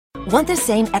Want the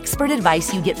same expert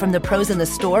advice you get from the pros in the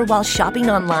store while shopping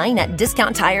online at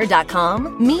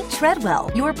DiscountTire.com? Meet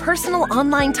Treadwell, your personal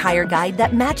online tire guide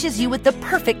that matches you with the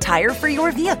perfect tire for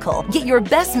your vehicle. Get your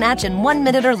best match in 1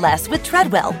 minute or less with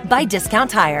Treadwell by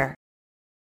Discount Tire.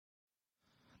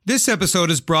 This episode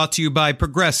is brought to you by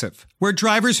Progressive, where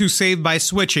drivers who save by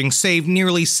switching save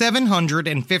nearly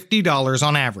 $750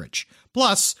 on average.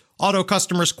 Plus, auto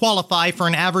customers qualify for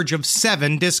an average of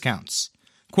 7 discounts.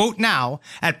 Quote now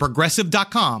at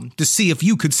Progressive.com to see if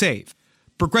you could save.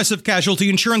 Progressive Casualty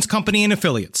Insurance Company and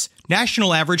Affiliates.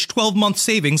 National average 12-month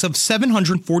savings of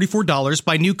 $744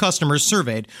 by new customers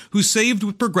surveyed who saved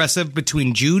with Progressive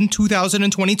between June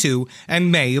 2022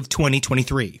 and May of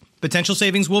 2023. Potential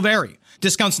savings will vary.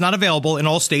 Discounts not available in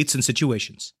all states and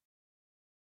situations.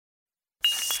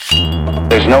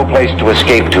 There's no place to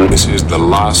escape to. This is the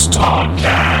last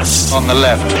podcast. On the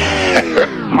left.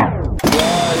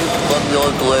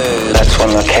 That's when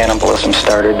the cannibalism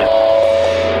started.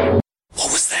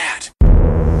 What was that?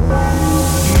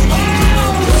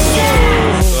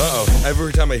 Uh-oh.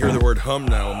 Every time I hear the word hum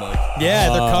now, I'm like... Yeah,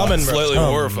 they're coming. Slightly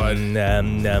horrified.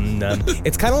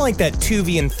 It's kind of like that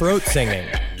Tuvian throat singing.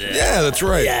 Yeah, that's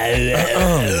right.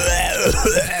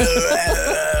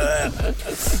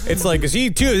 It's like, is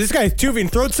this guy Tuvian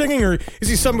throat singing, or is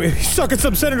he sucking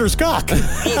some senator's cock?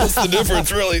 What's the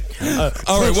difference, really?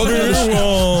 All right, welcome to the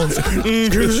show.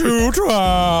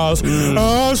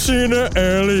 I seen an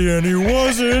alien, he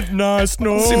wasn't nice,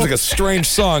 no. Seems like a strange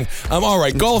song. All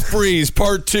right, Golf Breeze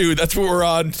Part 2. That's what we're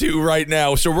on to right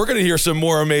now. So we're going to hear some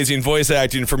more amazing voice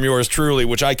acting from yours truly,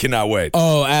 which I cannot wait.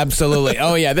 Oh, absolutely.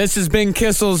 Oh, yeah. This has been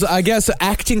Kissel's, I guess,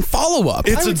 acting follow-up.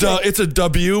 It's a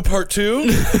W Part 2?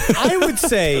 I would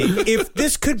say if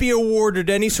this could be awarded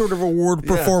any sort of award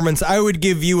performance, I would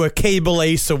give you a Cable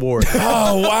Ace Award.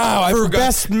 Oh, wow. For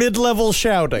best mid-level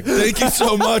shouting. Thank you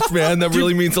so much, man. That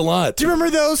really means a lot. Do you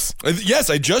remember those? Yes,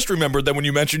 I just remembered that when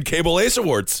you mentioned Cable Ace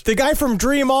Awards. The guy from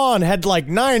Dream On had like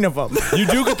 9 of them. You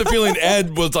do get the feeling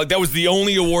Ed was like, that was the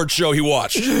only award show he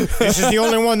watched. This is the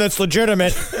only one that's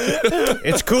legitimate.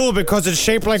 It's cool because it's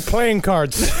shaped like playing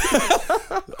cards.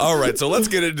 All right, so let's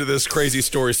get into this crazy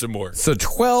story some more. So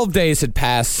 12 days had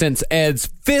passed since Ed's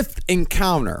 5th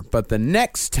encounter, but the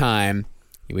next time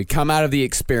he would come out of the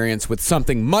experience with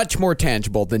something much more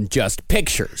tangible than just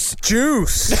pictures.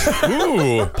 Juice.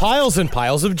 Ooh. Piles and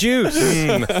piles of juice.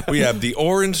 We have the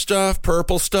orange stuff,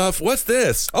 purple stuff. What's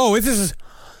this? Oh, this is...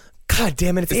 God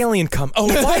damn it, it's alien cum. Oh,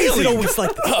 why is it always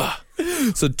like this?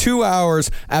 So 2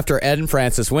 hours after Ed and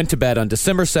Francis went to bed on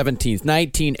December 17th,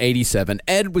 1987,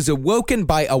 Ed was awoken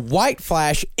by a white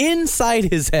flash inside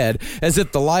his head as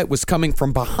if the light was coming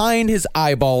from behind his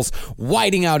eyeballs,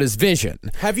 whiting out his vision.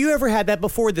 Have you ever had that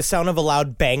before, the sound of a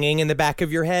loud banging in the back of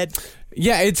your head?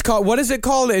 Yeah, it's called, what is it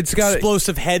called? It's got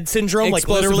explosive head syndrome, explosive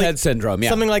like literally head syndrome, yeah.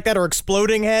 Something like that, or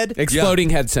exploding head. Exploding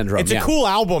head syndrome. It's a cool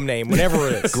album name, whatever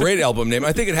it is. Great album name.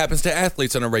 I think it happens to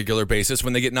athletes on a regular basis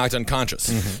when they get knocked unconscious.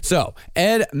 Mm-hmm. So,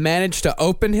 Ed managed to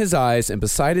open his eyes, and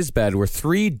beside his bed were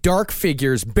 3 dark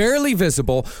figures, barely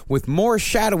visible, with more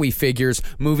shadowy figures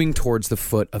moving towards the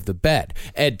foot of the bed.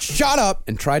 Ed shot up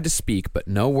and tried to speak, but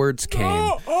no words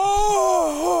came.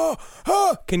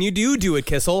 Can you do it,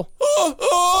 Kissel?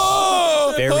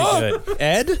 Very good.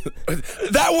 Ed?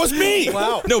 That was me.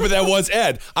 Wow. No, but that was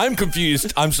Ed. I'm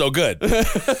confused. I'm so good.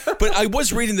 But I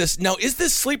was reading this. Now, is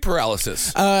this sleep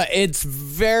paralysis? It's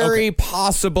very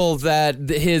possible that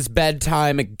his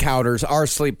bedtime encounters are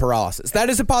sleep paralysis. That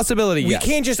is a possibility, We yes.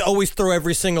 can't just always throw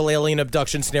every single alien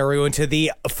abduction scenario into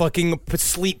the fucking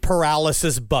sleep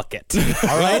paralysis bucket.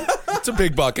 All right? It's a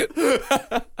big bucket.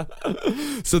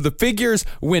 So the figures,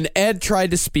 when Ed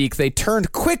tried to speak, they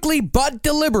turned quickly but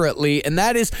deliberately, and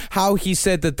that is how he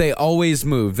said that they always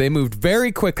moved. They moved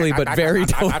very quickly but very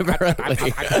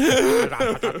deliberately.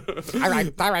 All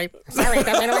right. Sorry,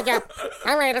 don't mean to wake you up.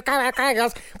 All right,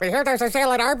 girls. We hear there's a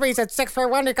sale at Arby's at 6 for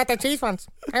 1. You got the cheese ones.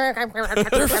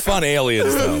 They're fun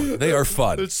aliens, though. They are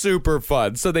fun. It's super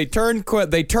fun. So they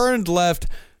turned left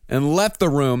and left the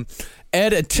room.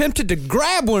 Ed attempted to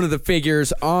grab one of the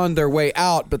figures on their way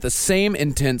out, but the same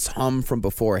intense hum from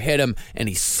before hit him, and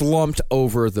he slumped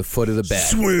over the foot of the bed.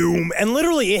 Swoom. And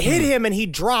literally, it hit him, and he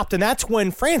dropped, and that's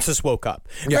when Francis woke up.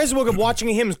 Yeah. Francis woke up watching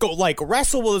him go,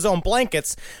 wrestle with his own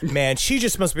blankets. Man, she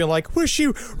just must be like, wish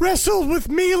you wrestled with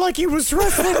me like he was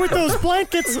wrestling with those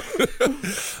blankets.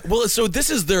 Well, so this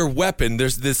is their weapon.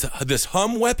 There's this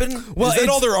hum weapon? Well, is that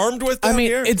all they're armed with down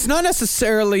here? It's not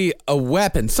necessarily a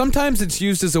weapon. Sometimes it's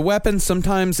used as a weapon.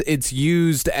 Sometimes it's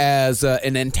used as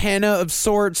an antenna of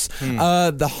sorts.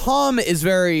 The hum is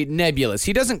very nebulous.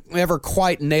 He doesn't ever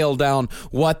quite nail down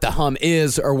what the hum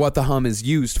is or what the hum is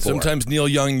used for. Sometimes Neil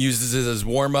Young uses it as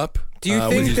warm-up. Do you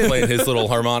when think he's playing his little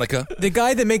harmonica? The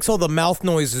guy that makes all the mouth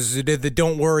noises who did the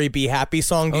 "Don't Worry, Be Happy"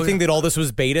 song, do you think that all this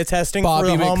was beta testing Bobby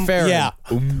for the hum? McFerrin. Yeah.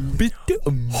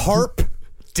 Harp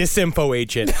disinfo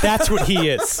agent. That's what he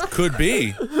is. Could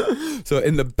be. So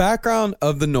in the background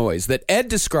of the noise that Ed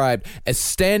described as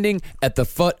standing at the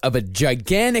foot of a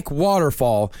gigantic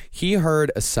waterfall, he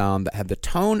heard a sound that had the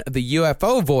tone of the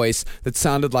UFO voice that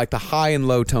sounded like the high and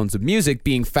low tones of music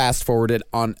being fast-forwarded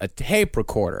on a tape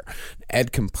recorder.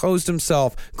 Ed composed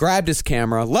himself, grabbed his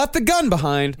camera, left the gun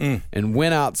behind, and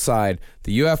went outside.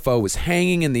 The UFO was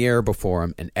hanging in the air before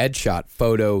him, and Ed shot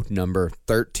photo number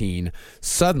 13.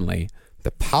 Suddenly,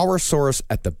 the power source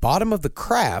at the bottom of the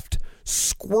craft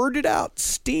squirted out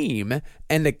steam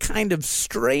and a kind of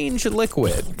strange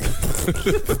liquid.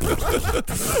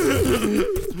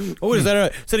 Oh, is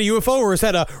that a UFO or is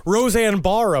that a Roseanne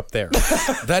Barr up there?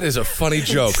 That is a funny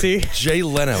joke. See? Jay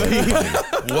Leno.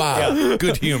 Wow.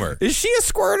 Good humor. Is she a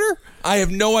squirter? I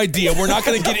have no idea. We're not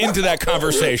going to get into that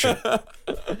conversation.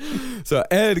 So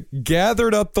Ed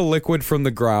gathered up the liquid from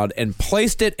the ground and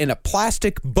placed it in a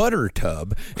plastic butter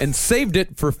tub and saved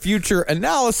it for future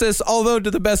analysis, although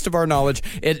to the best of our knowledge,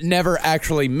 it never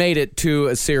actually made it to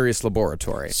a serious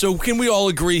laboratory. So can we all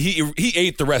agree he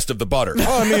ate the rest of the butter?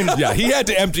 Oh, I mean, yeah, he had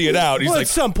to empty it out. He's well, like,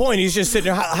 at some point, he's just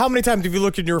sitting there. How many times have you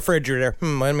looked in your refrigerator?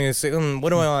 What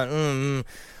do I want?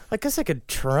 I guess I could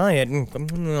try it.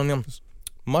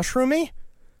 Mushroomy?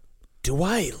 Do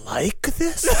I like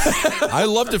this? I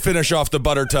love to finish off the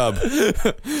butter tub.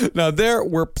 Now, there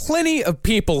were plenty of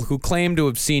people who claimed to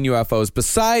have seen UFOs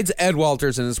besides Ed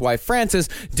Walters and his wife Frances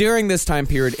during this time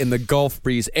period in the Gulf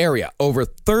Breeze area. Over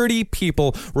 30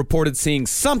 people reported seeing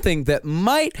something that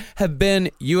might have been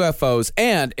UFOs,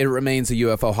 and it remains a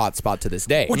UFO hotspot to this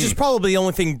day. Which is probably the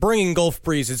only thing bringing Gulf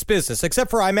Breeze its business, except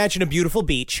for, I imagine, a beautiful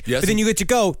beach. Yes. But then you get to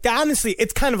go. Honestly,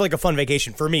 it's kind of like a fun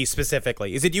vacation for me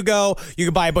specifically. Is that you go, you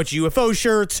can buy a bunch of UFO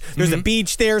shirts. There's a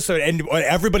beach there, and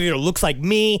everybody there looks like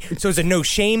me. So it's a no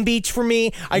shame beach for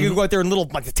me. I can go out there in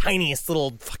like the tiniest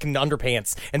little fucking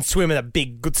underpants and swim in a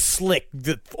big, good, slick,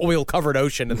 oil covered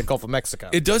ocean in the Gulf of Mexico.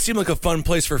 It does seem like a fun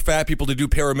place for fat people to do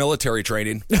paramilitary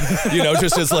training.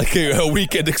 Just as like a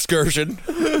weekend excursion.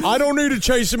 I don't need to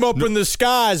chase them up in the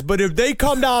skies, but if they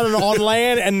come down on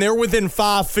land and they're within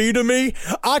 5 feet of me,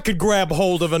 I could grab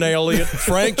hold of an alien.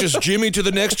 Frank, just jimmy to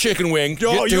the next chicken wing.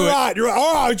 Oh, you're right.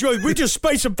 All right, we just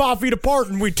space them 5 feet apart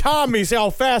and we time me how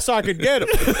fast I could get them.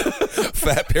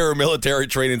 Fat paramilitary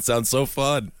training sounds so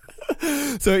fun.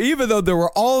 So even though there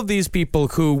were all of these people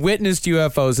who witnessed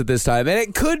UFOs at this time, and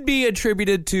it could be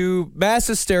attributed to mass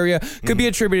hysteria, could be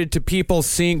attributed to people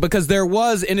seeing, because there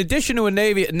was, in addition to a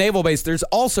naval base, there's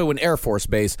also an Air Force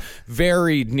base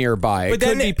very nearby. It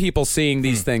could be people seeing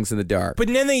these things in the dark. But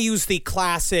then they use the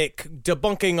classic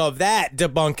debunking of that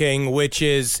debunking, which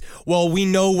is, well, we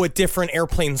know what different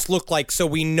airplanes look like, so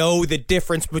we know the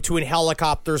difference between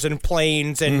helicopters and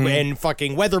planes and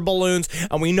fucking weather balloons,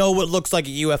 and we know what looks like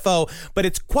a UFO. But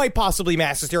it's quite possibly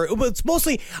mass hysteria. But it's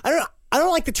mostly, I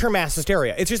don't like the term mass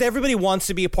hysteria. It's just everybody wants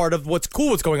to be a part of what's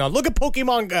going on. Look at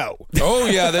Pokemon Go. Oh,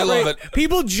 yeah, they love it.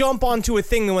 People jump onto a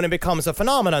thing when it becomes a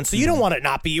phenomenon, so you don't want it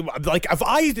not be. Like,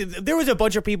 there was a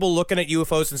bunch of people looking at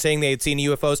UFOs and saying they had seen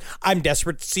UFOs. I'm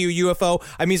desperate to see a UFO.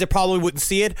 I mean, I probably wouldn't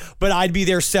see it, but I'd be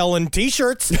there selling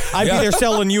T-shirts. I'd be there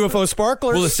selling UFO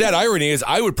sparklers. Well, the sad irony is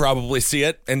I would probably see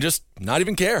it and just not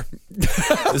even care.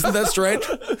 Isn't that strange?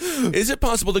 Is it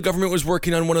possible the government was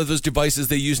working on one of those devices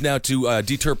they use now to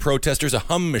deter protesters, a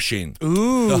hum machine?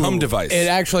 Ooh. The hum device. It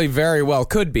actually very well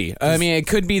could be. I mean, it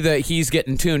could be that he's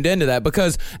getting tuned into that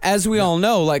because, as we all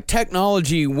know, like,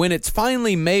 technology, when it's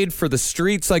finally made for the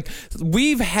streets, like,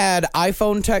 we've had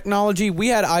iPhone technology. We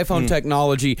had iPhone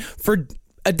technology for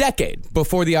a decade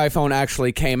before the iPhone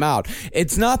actually came out.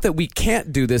 It's not that we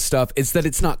can't do this stuff, it's that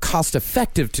it's not cost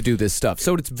effective to do this stuff.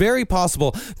 So it's very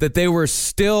possible that they were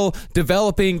still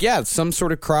developing, some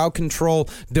sort of crowd control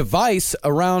device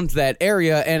around that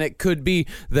area, and it could be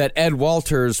that Ed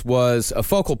Walters was a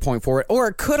focal point for it, or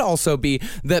it could also be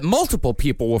that multiple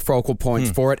people were focal points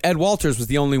for it. Ed Walters was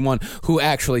the only one who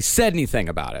actually said anything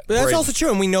about it. But that's also true,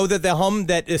 and we know that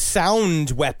the sound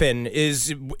weapon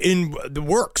is in the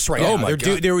works right now. My God.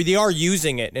 They are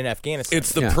using it in Afghanistan.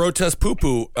 It's the protest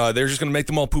poo-poo. They're just going to make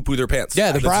them all poo-poo their pants.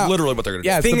 Yeah, That's literally what they're going to do.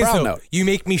 Yeah, the thing the is, brown though, note. you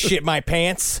make me shit my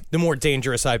pants, the more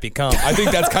dangerous I become. I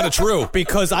think that's kind of true.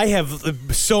 Because I have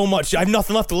so much, I have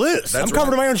nothing left to lose. I'm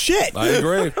covered in my own shit. I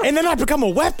agree. And then I become a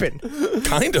weapon.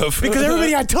 Kind of. Because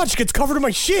everybody I touch gets covered in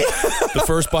my shit. The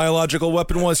first biological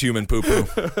weapon was human poo-poo.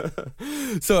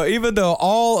 So even though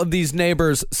all of these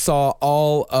neighbors saw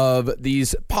all of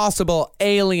these possible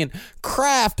alien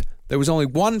craft, there was only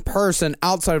one person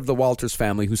outside of the Walters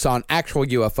family who saw an actual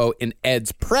UFO in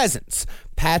Ed's presence.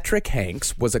 Patrick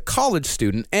Hanks was a college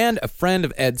student and a friend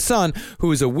of Ed's son who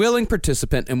was a willing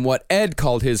participant in what Ed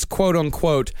called his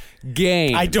quote-unquote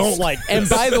games. I don't like this. And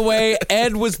by the way,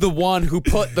 Ed was the one who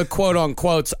put the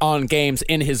quote-unquotes on games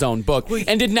in his own book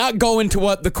and did not go into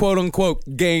what the quote-unquote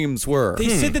games were. They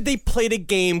said that they played a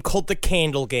game called the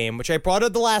Candle Game, which I brought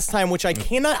up the last time, which I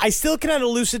still cannot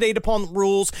elucidate upon the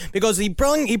rules because he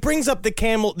brings up the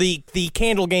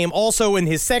Candle Game also in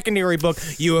his secondary book,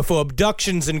 UFO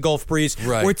Abductions in Gulf Breeze.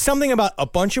 Right. Where it's something about a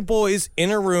bunch of boys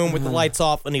in a room with the lights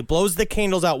off, and he blows the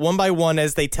candles out one by one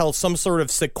as they tell some sort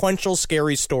of sequential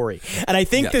scary story. And I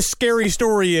think the scary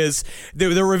story is, the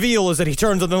reveal is that he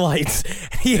turns on the lights.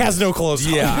 He has no clothes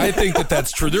on. Yeah, I think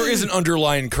that's true. There is an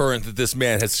underlying current that this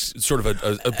man has sort of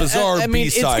a bizarre B-side to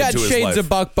his life. It's got shades of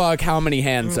Buck, how many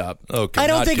hands up? Okay, I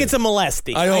don't think it's a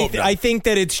molesting. I hope not. I think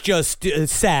that it's just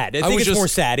sad. I think it's more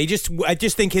sad. I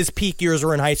just think his peak years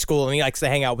are in high school, and he likes to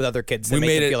hang out with other kids that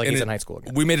make him feel like he's in high school again.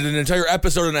 We made it an entire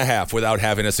episode and a half without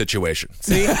having a situation.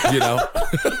 See? You know?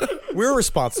 We're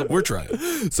responsible. We're trying.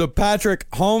 So Patrick,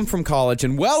 home from college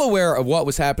and well aware of what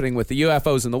was happening with the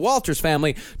UFOs in the Walters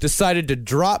family, decided to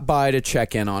drop by to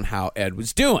check in on how Ed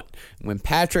was doing. When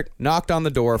Patrick knocked on the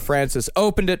door, Francis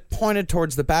opened it, pointed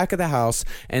towards the back of the house,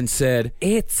 and said,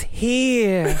 "It's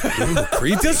here."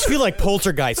 It does feel like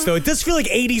Poltergeist, though. It does feel like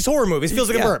 80s horror movies. It feels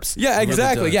like a burps. Yeah,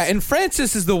 exactly. does. Yeah, and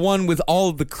Francis is the one with all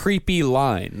of the creepy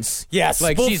lines. Yes.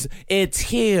 Like it's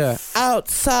here,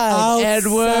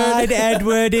 outside,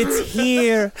 Edward, it's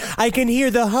here. I can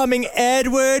hear the humming,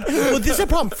 Edward. Well, this is a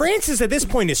problem. Frances at this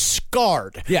point is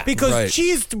scarred. Yeah. Because Right.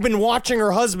 she's been watching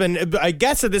her husband, I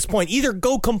guess at this point, either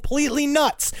go completely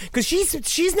nuts, because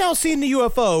she's now seen the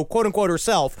UFO, quote unquote,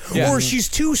 herself, Yeah. or she's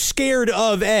too scared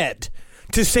of Ed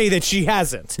to say that she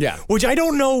hasn't. Yeah. Which I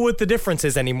don't know what the difference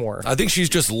is anymore. I think she's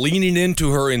just leaning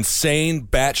into her insane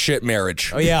batshit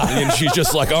marriage. Oh, yeah. And she's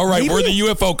just like, all right, we're the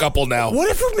UFO couple now. What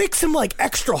if it makes them like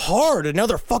extra hard and now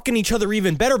they're fucking each other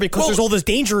even better because there's all this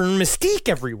danger and mystique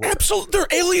everywhere? Absolutely. They're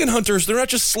alien hunters. They're not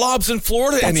just slobs in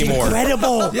Florida That's anymore.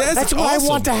 incredible. Yes, That's it's what awesome. I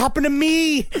want to happen to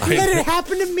me. Let it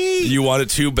happen to me. You want it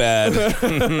too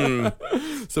bad.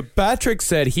 So Patrick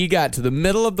said he got to the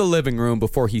middle of the living room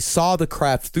before he saw the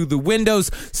craft through the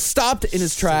windows, stopped in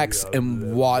his tracks,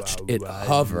 and watched it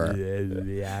hover.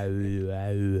 And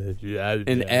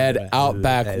Ed, out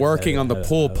back, working on the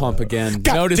pool pump again,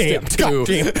 noticed it too.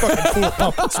 Goddamn fucking pool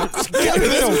pump. This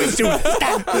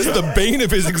is the bane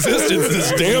of his existence,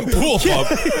 this damn pool pump.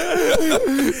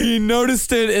 He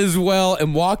noticed it as well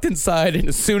and walked inside, and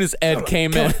as soon as Ed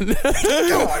came in... Come on.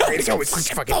 What is that?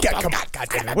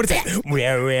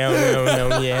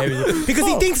 Because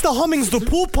he thinks the humming's the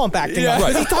pool pump acting up.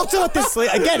 Right. He talks about this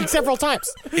again several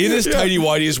times. In his tidy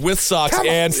whities with socks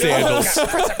and sandals.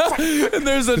 and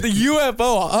there's a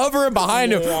UFO hovering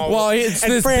behind him while it's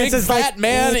And this France big is fat like,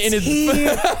 man in "It's his...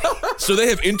 here." So they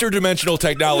have interdimensional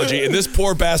technology, and this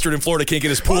poor bastard in Florida can't get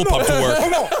his pool pump to work.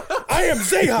 I am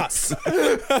Zehus.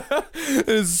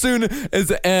 As soon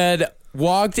as Ed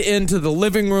walked into the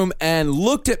living room and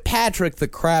looked at Patrick, the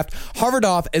craft hovered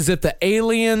off as if the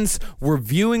aliens were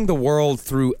viewing the world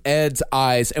through Ed's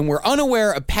eyes and were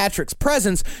unaware of Patrick's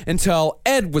presence until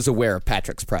Ed was aware of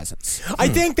Patrick's presence. I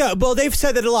think that, well, they've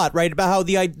said that a lot, right? About how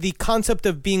the concept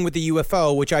of being with the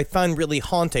UFO, which I find really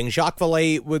haunting. Jacques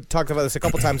Vallée talked about this a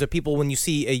couple times, of people when you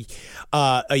see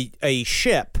a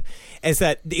ship, is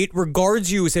that it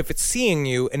regards you as if it's seeing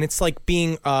you, and it's like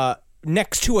being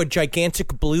next to a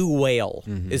gigantic blue whale,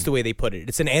 is the way they put it.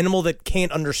 It's an animal that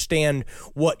can't understand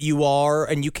what you are,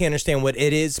 and you can't understand what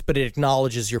it is, but it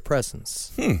acknowledges your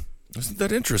presence. Isn't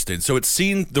that interesting? So it's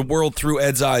seen the world through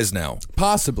Ed's eyes now.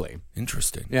 Possibly.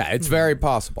 Interesting. Yeah, it's very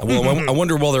possible. Well, I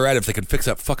wonder while they're at it if they can fix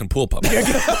that fucking pool pump. Hey,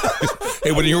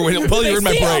 you're in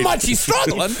my See how brain. much he's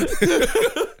struggling.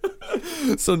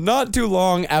 So not too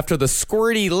long after the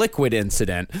squirty liquid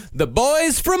incident, the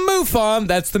boys from MUFON,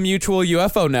 that's the Mutual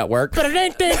UFO Network. You know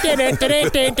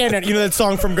that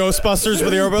song from Ghostbusters where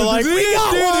they were like, we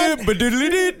got one.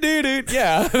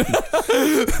 Yeah.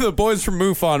 The boys from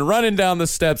MUFON running down the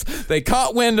steps. They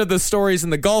caught wind of the stories in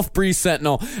the Gulf Breeze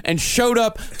Sentinel and showed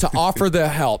up to offer their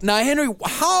help. Now, Henry,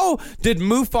 how did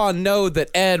MUFON know that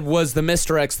Ed was the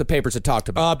Mr. X the papers had talked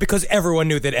about? Because everyone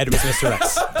knew that Ed was Mr.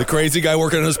 X. The crazy guy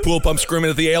working on his pool pump screaming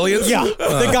at the aliens? Yeah,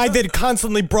 the guy that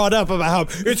constantly brought up about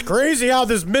how it's crazy how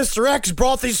this Mr. X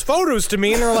brought these photos to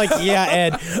me, and they're like, yeah,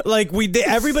 Ed. Like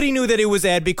everybody knew that it was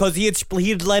Ed because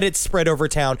he'd let it spread over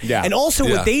town. Yeah. And also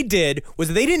what they did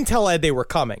was they didn't tell Ed they were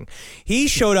coming. He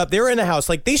showed up. They were in the house.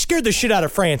 Like they scared the shit out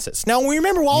of Francis. Now we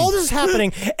remember while all this is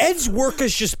happening, Ed's work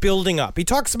is just building up. He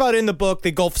talks about in the book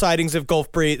the Gulf sightings of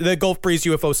the Gulf Breeze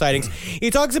UFO sightings. He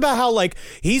talks about how like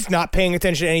he's not paying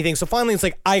attention to anything. So finally, it's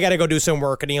like I got to go do some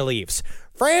work, and he leaves.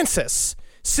 Francis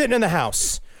sitting in the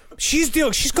house. She's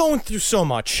going through so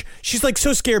much. She's like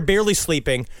so scared, barely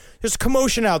sleeping. There's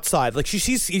commotion outside. Like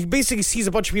he basically sees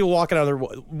a bunch of people walking out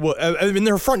of in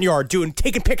their front yard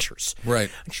taking pictures. Right.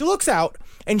 And she looks out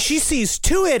and she sees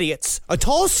two idiots, a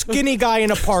tall, skinny guy in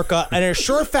a parka and a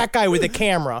short, fat guy with a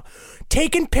camera,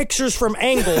 taking pictures from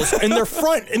angles in the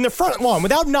front lawn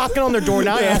without knocking on their door,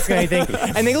 not asking anything,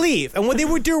 and they leave. And what they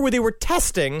would do, they were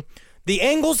testing the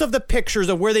angles of the pictures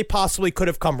of where they possibly could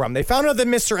have come from. They found out that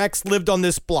Mr. X lived on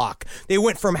this block. They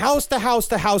went from house to house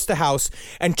to house to house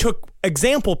and took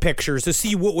example pictures to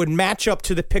see what would match up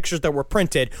to the pictures that were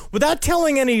printed without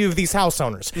telling any of these house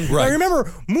owners. Right. Now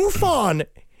remember, MUFON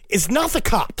is not the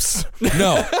cops.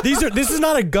 No. This is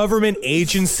not a government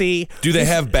agency. Do they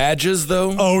have badges,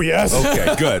 though? Oh, yes.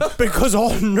 Okay, good. Because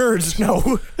all nerds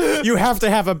know you have to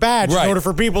have a badge in order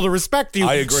for people to respect you.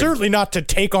 I agree. Certainly not to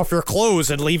take off your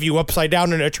clothes and leave you upside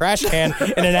down in a trash can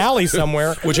in an alley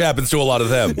somewhere. Which happens to a lot of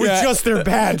them. With just their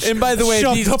badge And by the way,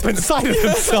 shoved up inside of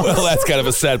themselves. Well, that's kind of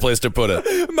a sad place to put it.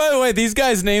 By the way, these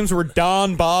guys' names were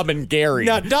Don, Bob, and Gary.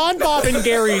 Now, Don, Bob, and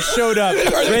Gary showed up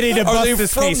ready to bust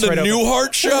this From case the right open.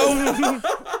 Newhart show?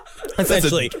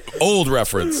 Essentially. That's an old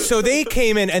reference. So they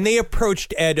came in and they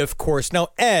approached Ed, of course. Now,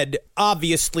 Ed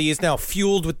obviously is now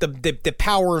fueled with the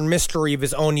power and mystery of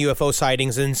his own UFO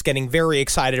sightings and is getting very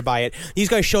excited by it. These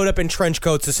guys showed up in trench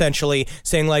coats, essentially,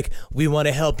 saying, like, we want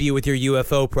to help you with your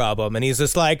UFO problem. And he's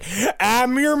just like,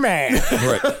 I'm your man.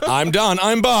 Right. I'm Don.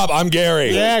 I'm Bob. I'm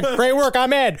Gary. Yeah, great work.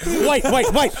 I'm Ed. Wait.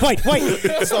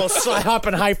 So I hop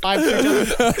and high five to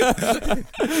each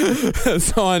other.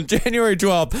 So on January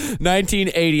 12th,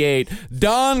 1988,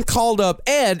 Don called up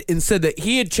Ed and said that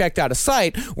he had checked out a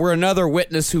site where another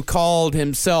witness who called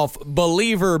himself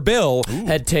Believer Bill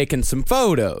had taken some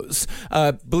photos.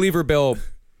 Believer Bill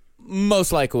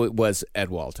most likely was Ed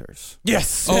Walters.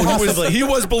 Yes. Oh, he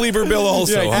was Believer Bill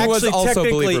also. Yeah, he was also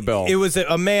technically, Believer Bill. It was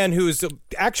a man whose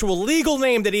actual legal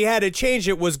name that he had to change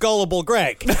it was Gullible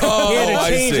Greg. Oh, he had to I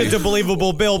change see. it to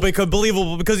Believable Bill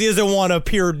because he doesn't want to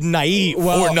appear naive.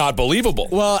 Or not believable.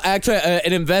 Well, actually,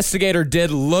 an investigator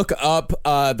did look up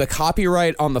the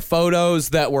copyright on the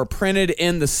photos that were printed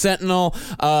in the Sentinel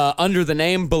under the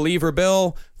name Believer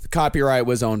Bill. The copyright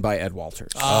was owned by Ed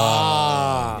Walters.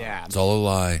 Yeah. It's all a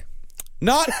lie.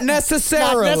 Not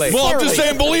necessarily. Well, I'm just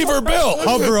saying Believer Bill.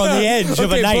 Hover on the edge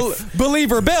of a knife.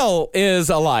 Believer Bill is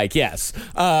alike, yes.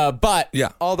 But Yeah.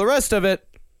 all the rest of it,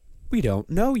 we don't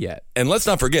know yet. And let's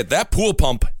not forget, that pool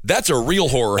pump, that's a real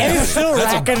horror And hazard. it's still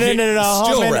That's racking in and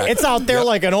still humming. racking. It's out there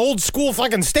like an old school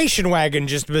fucking station wagon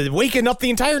just waking up the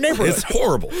entire neighborhood. It's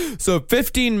horrible. So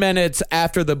 15 minutes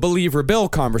after the Believer Bill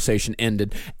conversation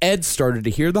ended, Ed started to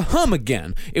hear the hum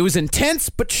again. It was intense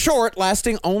but short,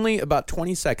 lasting only about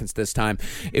 20 seconds this time.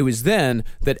 It was then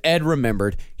that Ed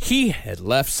remembered he had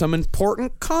left some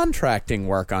important contracting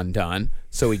work undone,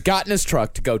 so he got in his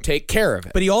truck to go take care of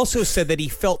it. But he also said that he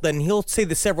felt that, and he'll say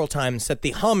this several times, that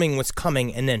the humming was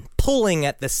coming and then pulling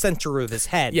at the center of his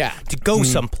head to go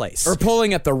someplace. Or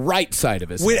pulling at the right side of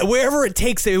his head. Wherever it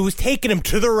takes it was taking him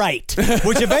to the right,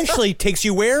 which eventually takes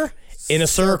you where? In a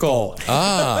circle.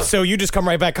 So you just come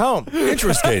right back home.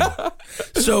 Interesting.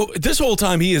 So this whole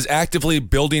time he is actively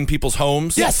building people's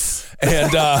homes? Yes.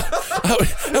 And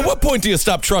at what point do you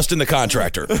stop trusting the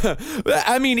contractor?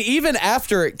 I mean, even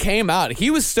after it came out,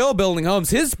 he was still building homes.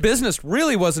 His business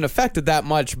really wasn't affected that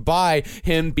much by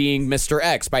him being Mr.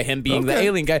 X, by him being the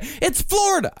alien guy. It's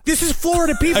Florida. This is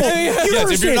Florida people.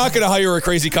 Yes, if you're not going to hire a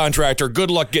crazy contractor, good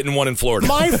luck getting one in Florida.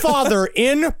 My father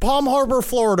in Palm Harbor,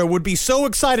 Florida would be so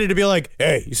excited to be like,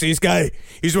 hey, you see this guy?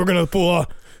 He's working on the pool.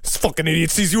 This fucking idiot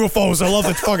sees UFOs. I love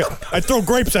it. Fucking, I throw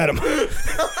grapes at him.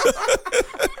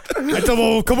 I tell him,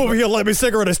 oh, come over here, light me a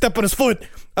cigarette. I step on his foot.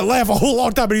 I laugh a whole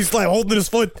long time, and he's like holding his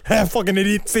foot. Fucking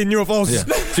idiot, seeing UFOs.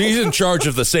 Yeah. So he's in charge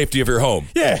of the safety of your home.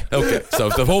 Yeah. Okay. So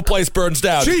if the whole place burns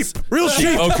down. Cheap. Real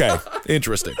cheap. Okay.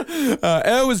 Interesting.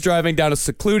 Ed was driving down a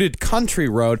secluded country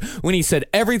road when he said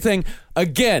everything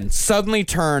again suddenly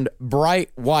turned bright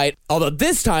white, although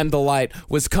this time the light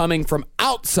was coming from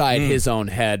outside his own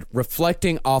head,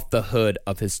 reflecting off the hood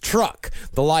of his truck.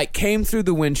 The light came through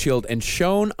the windshield and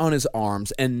shone on his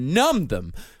arms and numbed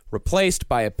them, replaced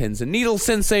by a pins and needles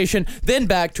sensation, then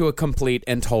back to a complete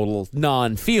and total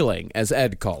non-feeling, as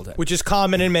Ed called it. Which is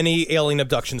common in many alien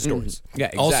abduction stories. Yeah,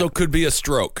 exactly. Also could be a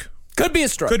stroke. Could be a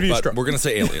stroke. But we're going to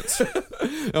say aliens.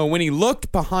 When he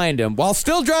looked behind him, while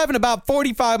still driving about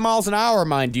 45 miles an hour,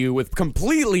 mind you, with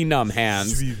completely numb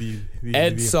hands,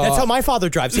 Ed saw... That's how my father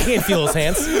drives. He can't feel his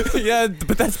hands. Yeah,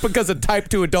 but that's because of type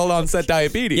 2 adult onset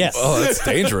diabetes. Yes. Oh, that's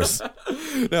dangerous.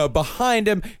 Now, behind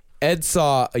him, Ed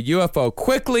saw a UFO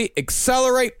quickly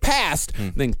accelerate past,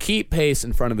 then keep pace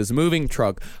in front of his moving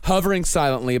truck, hovering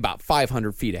silently about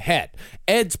 500 feet ahead.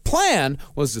 Ed's plan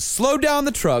was to slow down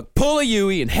the truck, pull a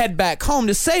Yui, and head back home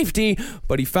to safety,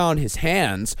 but he found his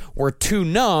hands were too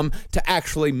numb to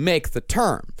actually make the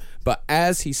turn. But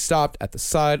as he stopped at the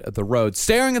side of the road,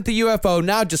 staring at the UFO,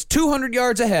 now just 200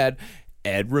 yards ahead,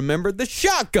 Ed remembered the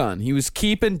shotgun he was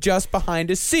keeping just behind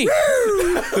his seat.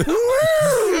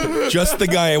 Just the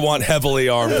guy I want heavily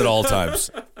armed at all times.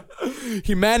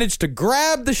 He managed to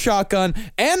grab the shotgun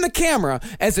and the camera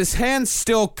as his hands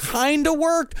still kind of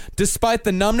worked. Despite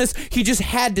the numbness, he just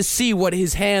had to see what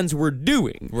his hands were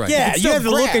doing. Right. Yeah, you have to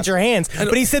look grab. at your hands.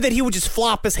 But he said that he would just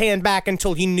flop his hand back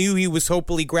until he knew he was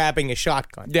hopefully grabbing a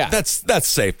shotgun. Yeah. That's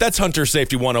safe. That's hunter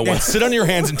safety 101. Sit on your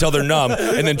hands until they're numb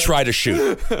and then try to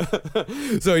shoot.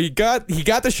 So he got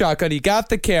the shotgun, he got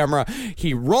the camera,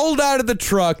 he rolled out of the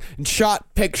truck and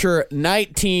shot picture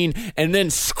 19 and then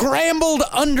scrambled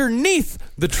underneath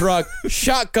the truck,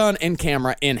 shotgun and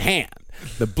camera in hand.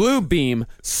 The blue beam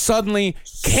suddenly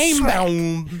came back,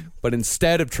 but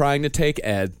instead of trying to take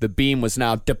Ed, the beam was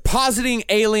now depositing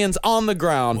aliens on the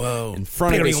ground in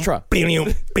front of his truck.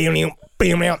 Yep.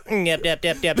 No.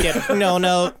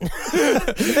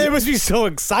 They must be so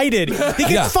excited. They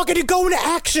get fucking go into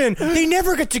action. They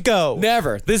never get to go.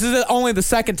 Never. This is only the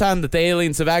second time that the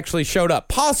aliens have actually showed up.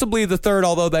 Possibly the third,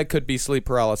 although that could be sleep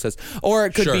paralysis. Or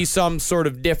it could be some sort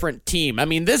of different team. I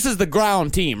mean, this is the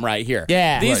ground team right here.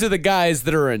 Yeah. These are the guys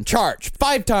that are in charge.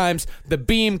 5 times, the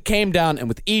beam came down, and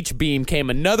with each beam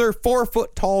came another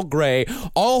 4-foot-tall gray,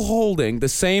 all holding the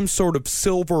same sort of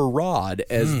silver rod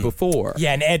as before.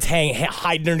 Yeah, and Ed's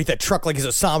hiding underneath that truck like he's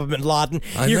Osama bin Laden.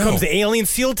 Here know. comes the alien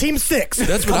SEAL Team 6.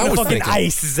 That's what I was fucking thinking.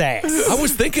 ice his ass. I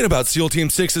was thinking about SEAL Team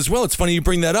 6 as well. It's funny you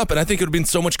bring that up, and I think it would have been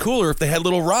so much cooler if they had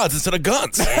little rods instead of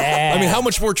guns. Yeah. I mean, how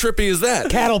much more trippy is that?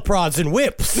 Cattle prods and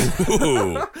whips.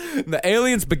 Ooh. The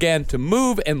aliens began to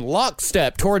move in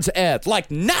lockstep towards Ed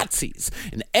like Nazis,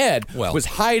 and Ed was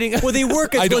hiding. Well, they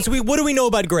work as what do we know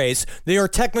about Greys? They are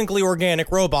technically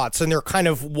organic robots, and they're kind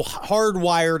of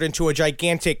hardwired into a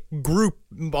gigantic group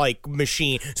like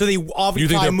machine. So they obviously You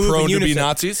think they're move prone in to unison. be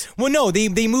Nazis? Well, no,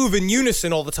 they move in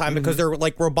unison all the time because they're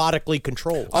like robotically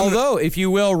controlled. Although, if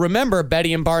you will remember,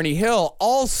 Betty and Barney Hill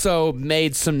also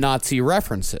made some Nazi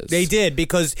references. They did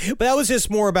but that was just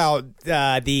more about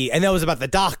that was about the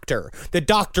doctor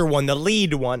one, the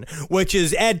lead one, which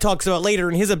is Ed talks about later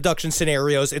in his abduction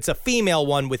scenarios. It's a female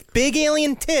one with big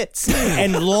alien tits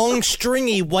and long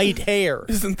stringy white hair.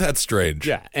 Isn't that strange?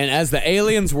 Yeah, and as the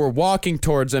aliens were walking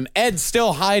towards him, Ed still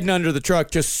hiding under the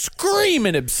truck, just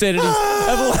screaming obscenities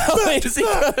as loud as he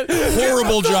could.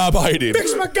 Horrible job hiding.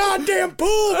 Fix my goddamn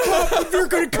pool pump if you're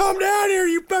gonna come down here,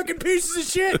 you fucking pieces of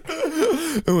shit.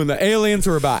 And when the aliens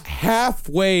were about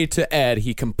halfway to Ed,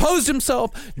 he composed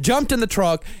himself, jumped in the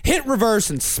truck, hit reverse,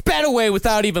 and sped away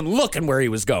without even looking where he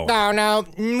was going. No,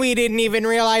 we didn't even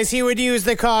realize he would use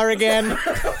the car again.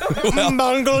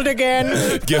 Bungled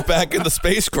again. Get back in the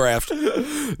spacecraft.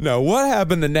 Now, what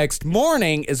happened the next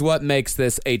morning is what makes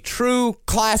this a true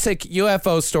classic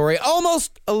UFO story,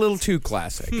 almost a little too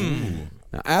classic.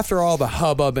 Now, after all the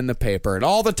hubbub in the paper and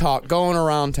all the talk going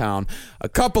around town, a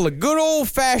couple of good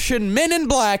old-fashioned men in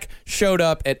black showed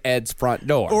up at Ed's front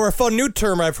door. Or a fun new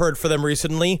term I've heard for them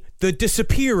recently, the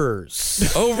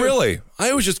disappearers. Oh, really?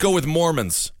 I always just go with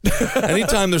Mormons.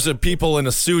 Anytime there's a people in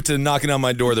a suit and knocking on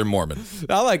my door, they're Mormon.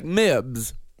 I like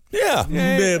Mibs. Yeah.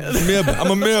 Mib.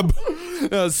 I'm a Mib.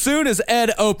 As soon as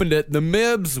Ed opened it, the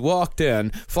Mibs walked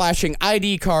in, flashing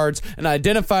ID cards and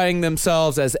identifying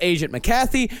themselves as Agent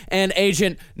McCarthy and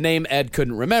agent name Ed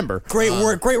couldn't remember. Great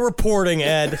work, great reporting,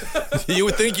 Ed. You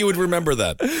would think you would remember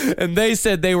that. And they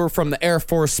said they were from the Air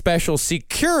Force Special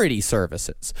Security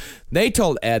Services. They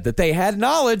told Ed that they had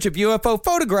knowledge of UFO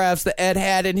photographs that Ed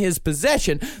had in his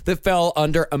possession that fell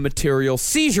under a material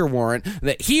seizure warrant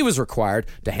that he was required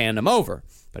to hand them over.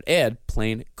 But Ed,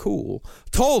 playing it cool,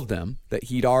 told them that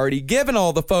he'd already given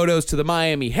all the photos to the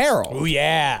Miami Herald. Oh,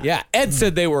 yeah. Yeah, Ed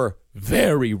said they were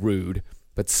very rude,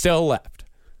 but still left.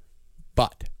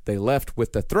 But they left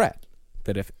with the threat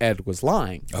that if Ed was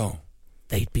lying,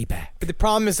 they'd be back. But the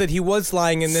problem is that he was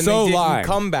lying and then So they didn't lying.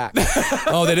 come back.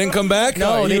 Oh, they didn't come back?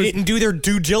 No, they didn't do their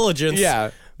due diligence.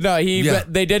 Yeah. No,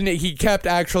 they didn't. He kept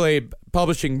actually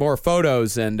publishing more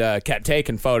photos and kept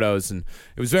taking photos, and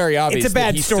it was very obvious. It's a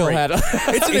bad that he story. Still had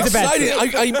It's an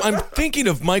exciting. I'm thinking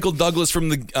of Michael Douglas from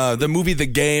the movie The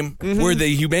Game, where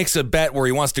he makes a bet where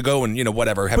he wants to go and have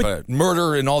a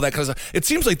murder and all that kind of stuff. It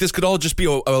seems like this could all just be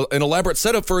an elaborate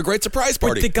setup for a great surprise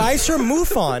party. But the guys from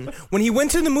MUFON, when he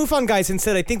went to the MUFON guys and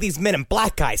said, I think these men in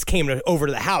black guys came over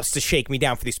to the house to shake me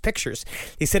down for these pictures.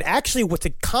 He said, actually, what's a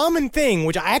common thing,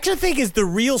 which I actually think is the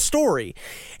real story,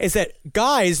 is that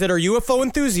guys that are UFO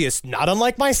enthusiasts, not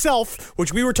unlike myself,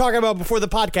 which we were talking about before the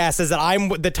podcast, is that I'm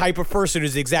the type of person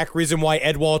who's the exact reason why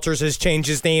Ed Walters has changed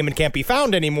his name and can't be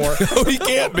found anymore. No, he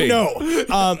can't be.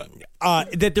 No.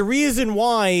 That the reason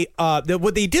why that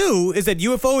what they do is that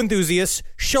UFO enthusiasts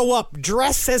show up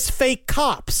dressed as fake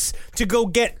cops to go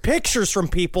get pictures from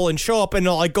people and show up and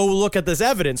go look at this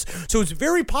evidence. So it's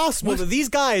very possible that these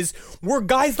guys were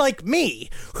guys like me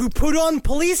who put on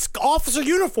police officer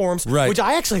uniforms, which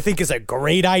I actually think is a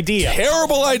great idea.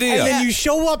 Terrible idea. And then you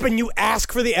show up and you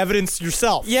ask for the evidence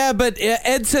yourself. Yeah, but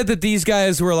Ed said that these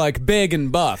guys were like big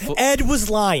and buff. Ed was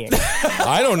lying.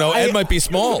 I don't know. Ed might be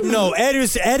small. No, Ed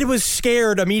was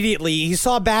scared immediately. He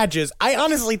saw badges. I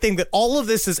honestly think that all of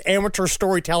this is amateur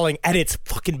storytelling at its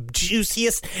fucking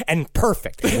juiciest and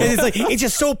perfect. And it's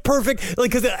just so perfect,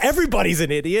 because everybody's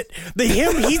an idiot.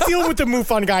 He's dealing with the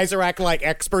MUFON guys who are acting like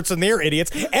experts and they're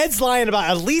idiots. Ed's lying about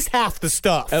at least half the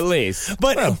stuff. At least.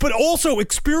 But also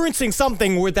experiencing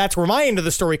something where that's where my end of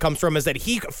the story comes from, is that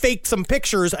he faked some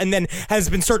pictures and then has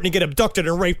been starting to get abducted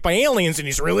and raped by aliens, and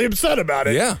he's really upset about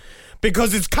it. Yeah.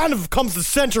 Because it's kind of becomes the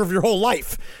center of your whole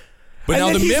life. But And now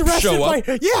the then he's Mibs arrested show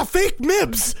up. fake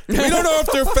Mibs. We don't know if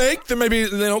they're fake. They're maybe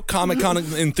Comic-Con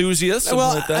enthusiasts,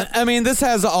 something like that. I mean, this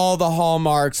has all the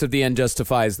hallmarks of the end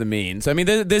justifies the means. I mean,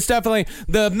 this definitely,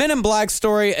 the Men in Black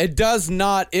story, it does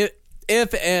not, it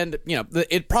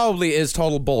probably is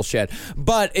total bullshit,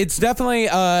 but it's definitely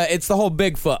it's the whole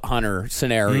Bigfoot hunter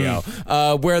scenario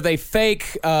where they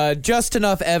fake just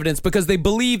enough evidence because they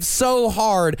believe so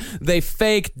hard. They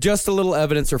fake just a little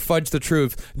evidence or fudge the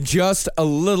truth just a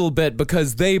little bit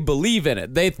because they believe in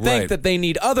it. They think that they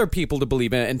need other people to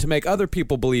believe in it, and to make other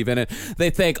people believe in it, they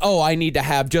think, I need to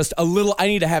have just a little. I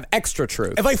need to have extra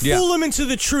truth. If I fool them into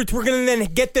the truth, we're going to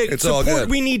then get the support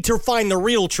we need to find the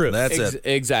real truth. That's it.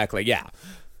 Exactly. Yeah.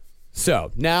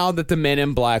 So, now that the Men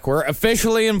in Black were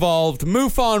officially involved,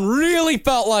 MUFON really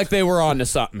felt like they were onto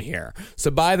something here. So,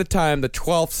 by the time the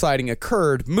 12th sighting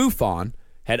occurred, MUFON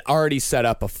had already set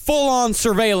up a full-on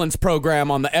surveillance program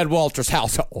on the Ed Walters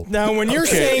household. Now, when you're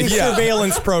saying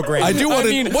surveillance program, I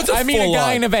mean a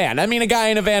guy in a van. I mean a guy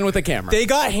in a van with a camera. They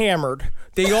got hammered.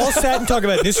 They all sat and talked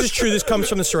about it. This is true. This comes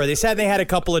from the story. They sat and they had a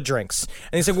couple of drinks.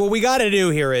 And they said, what we got to do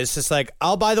here is just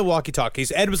I'll buy the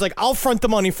walkie-talkies. Ed was like, I'll front the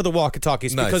money for the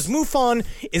walkie-talkies because MUFON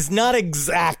is not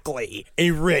exactly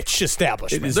a rich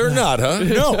establishment. They're not, huh?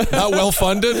 No. Not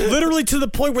well-funded? Literally to the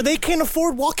point where they can't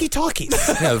afford walkie-talkies.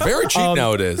 Yeah, very cheap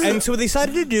nowadays. And so what they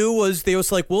decided to do was they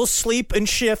was like, we'll sleep in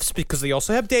shifts because they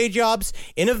also have day jobs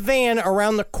in a van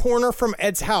around the corner from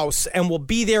Ed's house, and we'll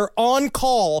be there on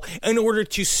call in order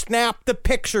to snap the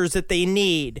pictures that they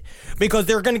need, because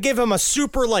they're going to give him a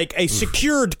super a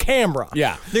secured camera.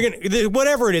 Yeah, they're gonna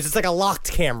whatever it is. It's like a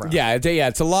locked camera. Yeah,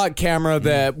 it's a locked camera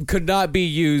that could not be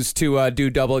used to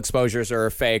do double exposures or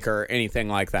fake or anything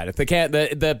like that. If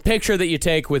the picture that you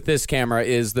take with this camera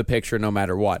is the picture no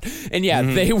matter what. And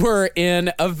they were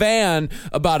in a van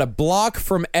about a block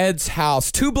from Ed's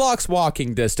house, 2 blocks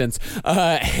walking distance,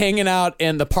 hanging out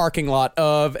in the parking lot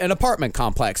of an apartment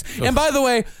complex. And by the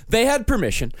way, they had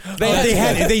permission. They did.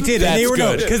 And they were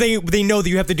good. because they know that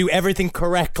you have to do everything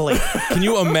correctly. Can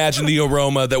you imagine the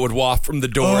aroma that would waft from the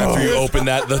door after you open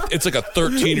that? It's like a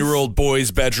 13-year-old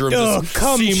boy's bedroom. Just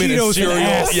cum, semen Cheetos, and cereal. and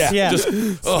ass. Yeah. Just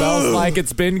Smells like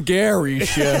it's been Gary's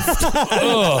shift.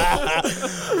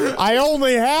 I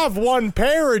only have one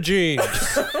pair of jeans.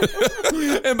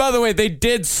 And by the way, they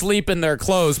did sleep in their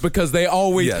clothes because they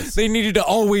needed to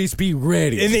always be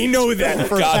ready. And they know that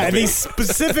for a fact. And they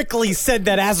specifically said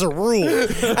that as a rule.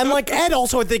 And like Ed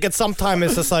also, I think at some time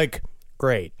is just like,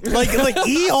 great. Like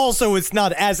he also is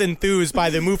not as enthused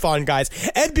by the MUFON guys.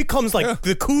 Ed becomes like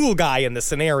the cool guy in the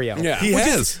scenario. Yeah. He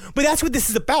is. But that's what this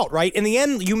is about, right? In the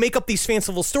end, you make up these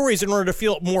fanciful stories in order to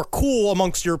feel more cool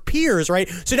amongst your peers, right?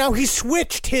 So now he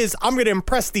switched his I'm going to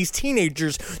impress these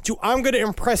teenagers to I'm going to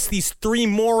impress these three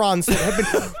morons that have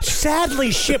been sadly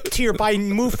shipped here by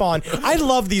MUFON. I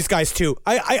love these guys too.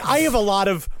 I have a lot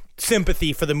of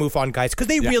sympathy for the MUFON guys because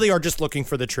they really are just looking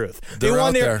for the truth. They're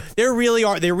out there. They really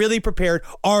are. They're really prepared.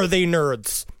 Are they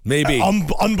nerds? Maybe.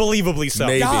 Unbelievably so.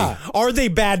 Maybe. Yeah. Are they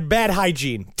bad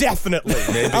hygiene? Definitely.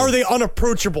 Maybe. Are they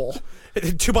unapproachable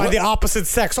by the opposite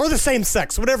sex or the same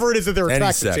sex? Whatever it is that they're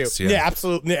attracted sex, to. yeah.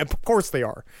 Absolutely. Yeah, of course they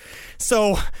are.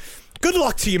 So good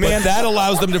luck to you, man. But that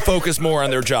allows them to focus more on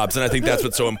their jobs, and I think that's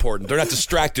what's so important. They're not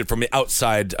distracted from the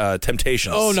outside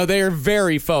temptations. Oh, no, they are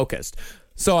very focused.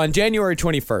 So on January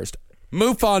 21st,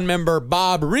 MUFON member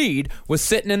Bob Reed was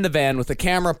sitting in the van with the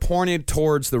camera pointed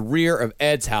towards the rear of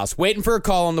Ed's house, waiting for a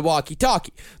call on the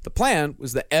walkie-talkie. The plan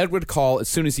was that Ed would call as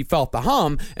soon as he felt the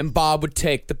hum, and Bob would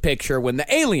take the picture when the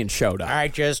alien showed up. I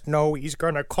just know he's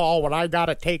going to call when I got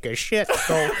to take a shit,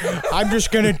 so I'm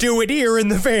just going to do it here in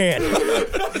the van.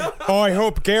 Oh, I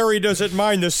hope Gary doesn't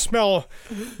mind the smell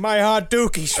of my hot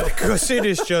dookies because it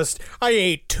is just, I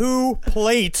ate 2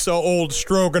 plates of old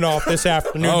stroganoff this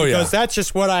afternoon because that's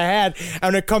just what I had.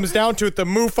 And it comes down to it, the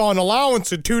MUFON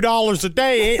allowance of $2 a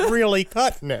day ain't really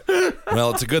cutting it. Well,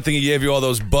 it's a good thing he gave you all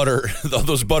those butter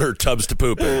tubs to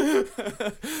poop in.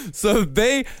 So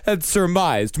they had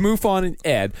surmised, MUFON and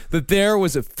Ed, that there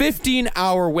was a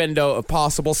 15-hour window of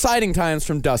possible sighting times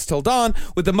from dusk till dawn,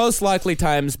 with the most likely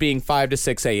times being 5 to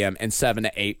 6 a.m. and 7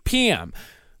 to 8 p.m.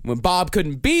 When Bob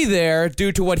couldn't be there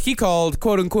due to what he called,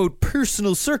 quote-unquote,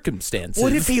 personal circumstances.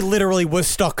 What if he literally was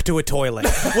stuck to a toilet?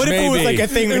 What if it was like a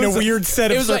thing in a weird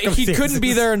set of circumstances? Like he couldn't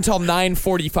be there until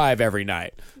 9:45 every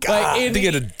night. Like, to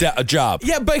get a job.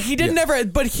 Yeah, but he didn't ever.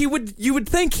 But you would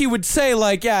think he would say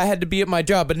like, yeah, I had to be at my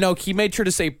job. But no, he made sure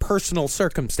to say personal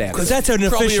circumstances. Because that's an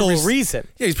official reason.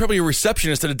 Yeah, he's probably a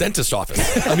receptionist at a dentist's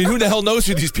office. I mean, who the hell knows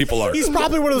who these people are? He's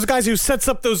probably one of those guys who sets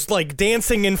up those like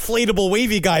dancing inflatable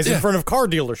wavy guys in front of car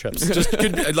dealerships. Just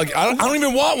like I don't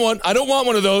even want one. I don't want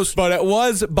one of those. But it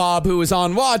was Bob who was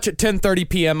on watch at 10:30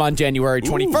 p.m. on January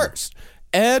 21st.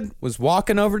 Ed was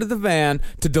walking over to the van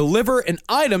to deliver an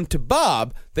item to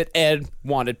Bob that Ed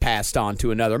wanted passed on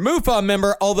to another MUFON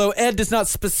member, although Ed does not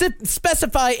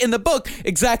specify in the book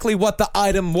exactly what the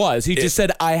item was. He just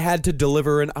said, I had to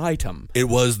deliver an item. It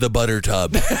was the butter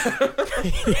tub.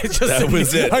 That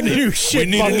was it. A new shit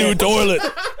We need a new toilet.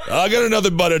 I got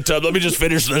another butter tub. Let me just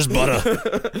finish this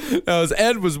butter. Now, as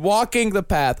Ed was walking the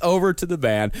path over to the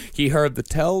van, he heard the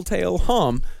telltale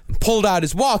hum and pulled out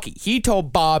his walkie. He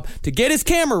told Bob to get his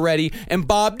camera ready, and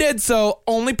Bob did so.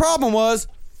 Only problem was,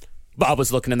 Bob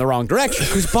was looking in the wrong direction.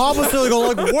 Because Bob was really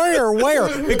going like,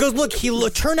 where? Because look,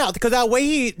 turned out, because that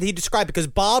way he described it, because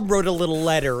Bob wrote a little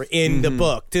letter in the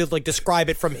book to like describe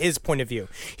it from his point of view.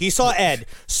 He saw Ed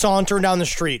sauntering down the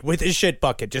street with his shit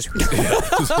bucket, just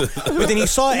but then he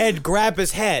saw Ed grab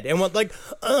his head and went like,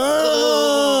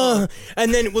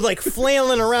 and then was like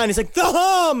flailing around. He's like, the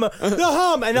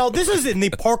hum. And now this is in the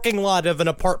parking lot of an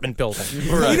apartment building.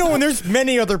 Right. You know, when there's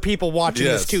many other people watching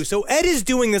this too. So Ed is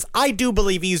doing this. I do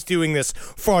believe he's doing this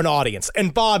for an audience,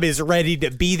 and Bob is ready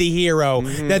to be the hero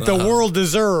that the world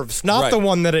deserves, not the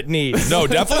one that it needs. No,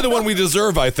 definitely the one we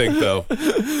deserve, I think, though.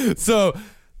 So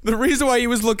the reason why he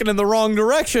was looking in the wrong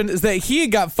direction is that he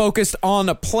got focused on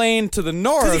a plane to the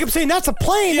north. He kept saying, that's a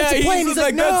plane, Yeah, that's a plane. He's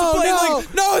like, that's a plane. no.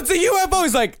 Like, no, it's a UFO.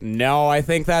 He's like, no, I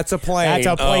think that's a plane. That's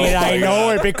a plane. I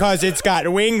know it because it's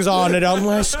got wings on it,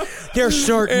 unless they're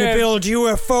starting to build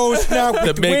UFOs now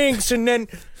with wings, and then...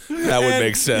 That would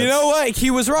make sense. You know what?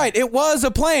 He was right. It was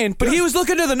a plane, but he was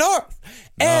looking to the north.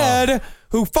 Ed,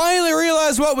 who finally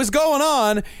realized what was going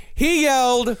on, he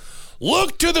yelled,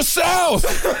 look to the south.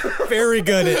 Very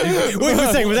good. Wait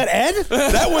a second. Was that Ed?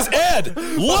 That was Ed.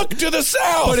 Look to the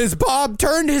south. But as Bob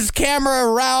turned his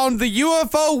camera around, the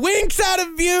UFO winks out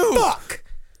of view. Fuck.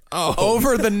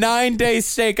 Over the 9-day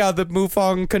stakeout that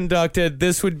MUFON conducted,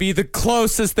 this would be the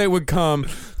closest they would come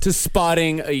to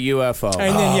spotting a UFO.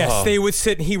 And then, yes, they would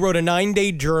sit, and he wrote a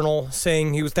 9-day journal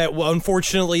saying he was that, well,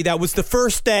 unfortunately, that was the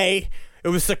first day. It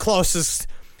was the closest.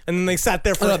 And then they sat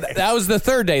there for... that was the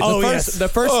third day.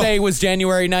 The first day was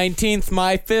January 19th,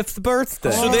 my 5th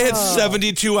birthday. So they had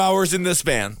 72 hours in this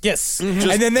van. Yes. And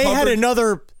then they had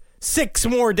another 6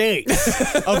 more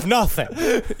days of nothing.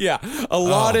 Yeah, a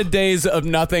lot of days of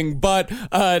nothing. But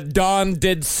Don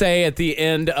did say at the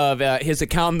end of his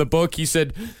account in the book, he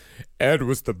said, Ed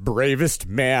was the bravest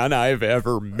man I've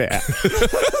ever met.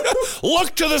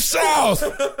 Look to the south!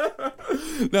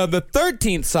 Now, the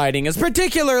 13th sighting is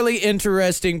particularly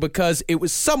interesting because it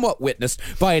was somewhat witnessed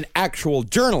by an actual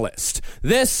journalist.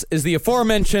 This is the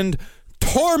aforementioned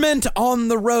Torment on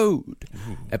the Road.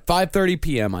 At 5:30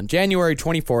 p.m. on January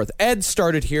 24th, Ed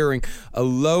started hearing a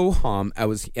low hum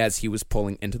as he was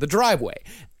pulling into the driveway.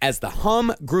 As the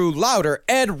hum grew louder,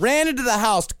 Ed ran into the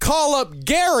house to call up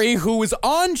Gary, who was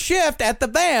on shift at the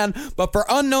van, but for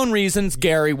unknown reasons,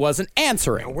 Gary wasn't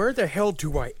answering. Where the hell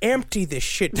do I empty this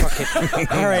shit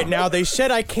bucket? All right, now they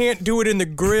said I can't do it in the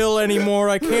grill anymore.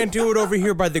 I can't do it over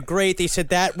here by the grate. They said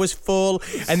that was full,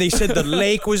 and they said the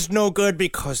lake was no good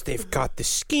because they've got the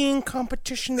skiing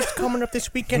competition that's coming up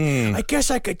this weekend. I guess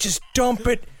I could just dump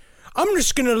it. I'm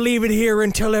just going to leave it here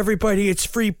and tell everybody it's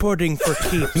free pudding for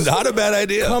keeps. Not a bad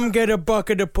idea. Come get a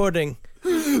bucket of pudding.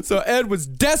 So Ed was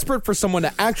desperate for someone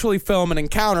to actually film an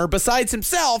encounter besides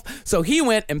himself, so he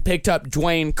went and picked up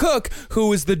Dwayne Cook, who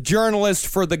was the journalist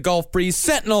for the Gulf Breeze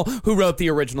Sentinel, who wrote the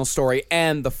original story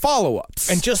and the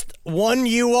follow-ups. And just won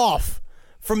you off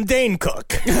from Dane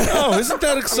Cook. Oh, isn't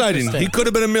that exciting? He could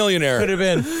have been a millionaire. Could have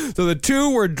been. So the two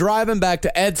were driving back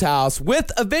to Ed's house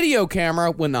with a video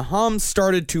camera when the hum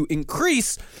started to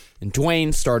increase and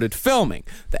Dwayne started filming.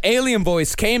 The alien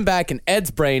voice came back in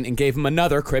Ed's brain and gave him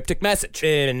another cryptic message.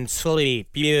 In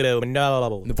sleep, you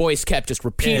know. The voice kept just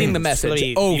repeating the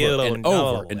message over and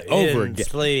over and over again.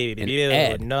 Sleep, and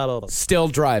Ed, still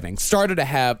driving, started to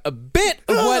have a bit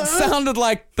of what sounded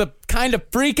like the kind of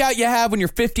freak out you have when you're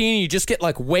 15 and you just get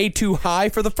like way too high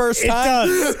for the first time.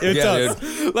 It does.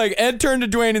 Dude. Like Ed turned to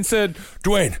Dwayne and said,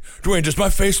 Dwayne, does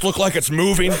my face look like it's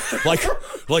moving?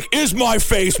 Like, is my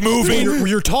face moving?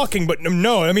 You're talking, but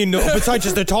no. I mean, besides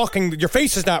just the talking, your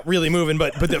face is not really moving,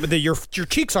 but your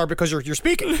cheeks are because you're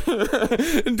speaking.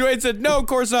 And Dwayne said, no, of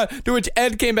course not. To which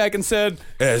Ed came back and said,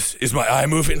 Is my eye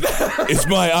moving? Is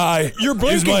my eye? You're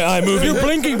blinking. Is my eye moving? You're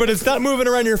blinking, but it's not moving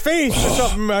around your face or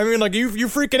something. I mean, like you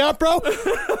freaking out, bro?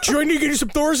 Do you need to get you some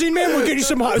Thorazine, man? We'll get you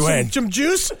some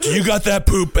juice. Do you got that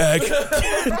poop bag?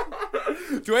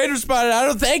 Dwayne responded, I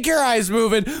don't think your eye's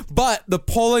moving. But the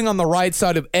pulling on the right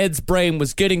side of Ed's brain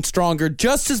was getting stronger,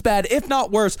 just as bad, if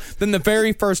not worse, than the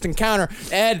very first encounter.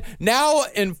 Ed, now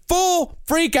in full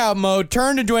freak-out mode,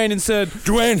 turned to Dwayne and said,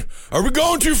 Dwayne, are we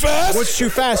going too fast? What's too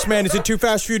fast, man? Is it too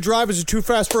fast for you to drive? Is it too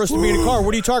fast for us to be in a car?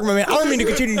 What are you talking about, man? I don't mean to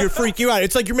continue to freak you out.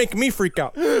 It's like you're making me freak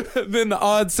out. Then the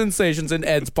odd sensations in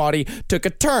Ed's body took a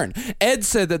turn. Ed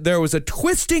said that there was a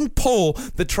twisting pull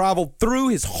that traveled through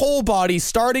his whole body,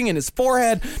 starting in his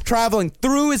forehead, traveling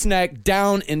through his neck,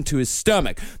 down into his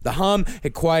stomach. The hum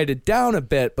had quieted down a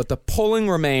bit, but the pulling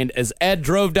remained as Ed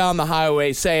drove down the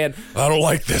highway saying, I don't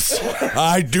like this.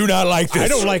 I do not like this. I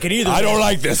don't like it either. I don't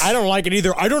like this. I don't like it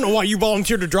either. I don't know why you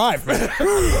volunteered to drive, man.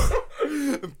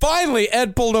 Finally,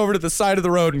 Ed pulled over to the side of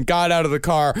the road and got out of the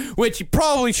car, which he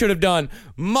probably should have done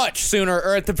much sooner,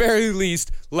 or at the very least,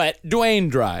 let Dwayne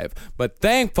drive. But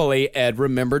thankfully, Ed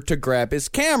remembered to grab his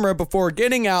camera before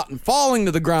getting out and falling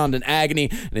to the ground in agony,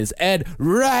 and as Ed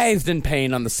writhed in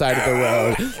pain on the side of the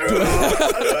road.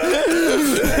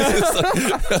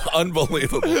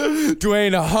 Unbelievable.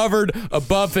 Dwayne hovered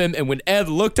above him, and when Ed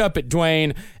looked up at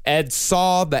Dwayne, Ed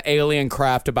saw the alien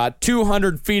craft about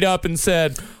 200 feet up and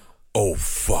said, Oh,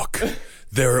 fuck.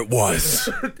 There it was.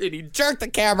 And he jerked the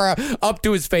camera up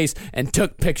to his face and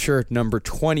took picture number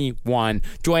 21.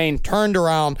 Dwayne turned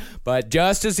around, but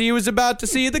just as he was about to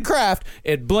see the craft,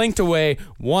 it blinked away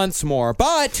once more.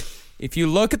 But if you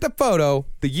look at the photo,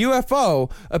 the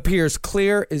UFO appears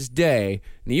clear as day.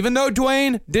 And even though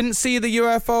Dwayne didn't see the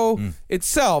UFO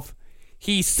itself,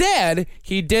 he said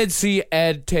he did see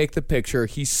Ed take the picture.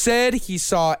 He said he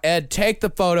saw Ed take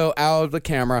the photo out of the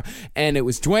camera, and it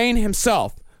was Dwayne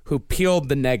himself who peeled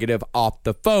the negative off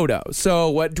the photo. So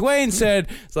what Dwayne said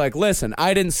is like, listen,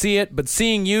 I didn't see it, but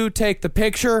seeing you take the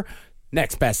picture,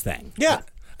 next best thing. Yeah.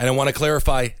 And I want to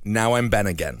clarify, now I'm Ben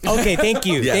again. Okay, thank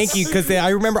you. Yes. Thank you, because I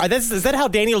remember, is that how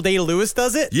Daniel Day-Lewis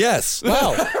does it? Yes.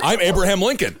 Wow. I'm Abraham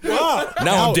Lincoln. Wow.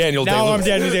 Now I'm Daniel Day-Lewis. Now I'm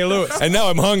Daniel Day-Lewis. And now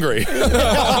I'm hungry.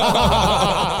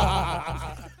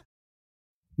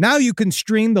 Now you can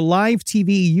stream the live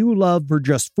TV you love for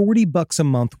just $40 a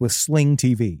month with Sling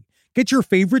TV. Get your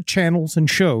favorite channels and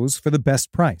shows for the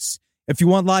best price. If you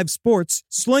want live sports,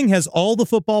 Sling has all the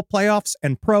football playoffs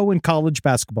and pro and college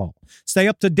basketball. Stay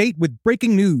up to date with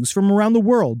breaking news from around the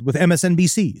world with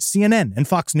MSNBC, CNN, and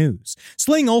Fox News.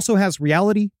 Sling also has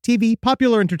reality, TV,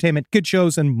 popular entertainment, kid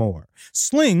shows, and more.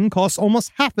 Sling costs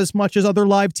almost half as much as other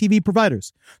live TV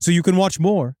providers, so you can watch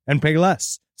more and pay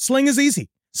less. Sling is easy.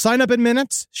 Sign up in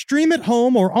minutes, stream at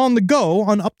home or on the go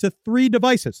on up to 3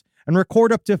 devices, and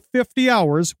record up to 50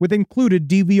 hours with included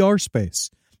DVR space.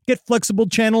 Get flexible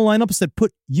channel lineups that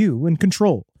put you in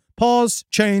control. Pause,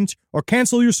 change, or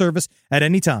cancel your service at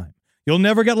any time. You'll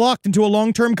never get locked into a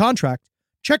long-term contract.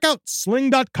 Check out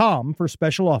sling.com for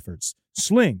special offers.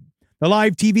 Sling, the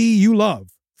live TV you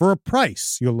love for a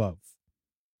price you'll love.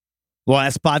 The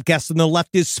last podcast on the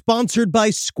left is sponsored by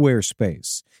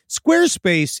Squarespace.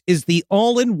 Squarespace is the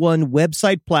all-in-one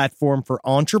website platform for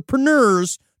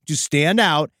entrepreneurs to stand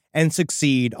out and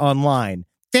succeed online.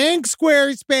 Thanks,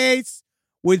 Squarespace!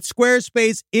 With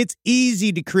Squarespace, it's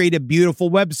easy to create a beautiful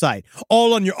website,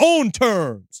 all on your own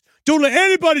terms. Don't let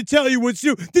anybody tell you what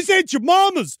to do. This ain't your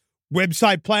mama's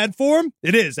website platform.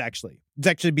 It is, actually. It's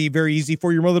actually be very easy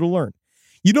for your mother to learn.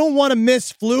 You don't want to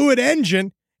miss Fluid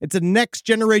Engine. It's a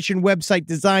next-generation website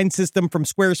design system from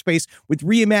Squarespace with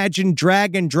reimagined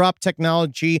drag-and-drop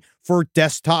technology for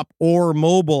desktop or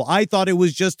mobile. I thought it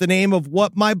was just the name of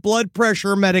what my blood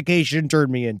pressure medication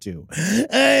turned me into.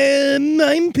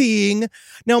 I'm peeing.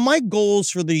 Now, my goals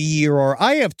for the year are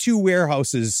I have 2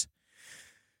 warehouses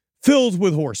filled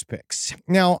with horse picks.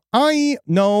 Now, I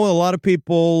know a lot of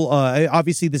people,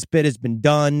 obviously this bit has been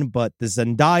done, but the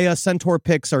Zendaya Centaur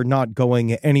picks are not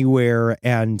going anywhere,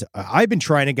 and I've been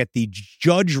trying to get the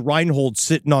Judge Reinhold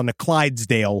sitting on the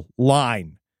Clydesdale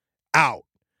line out.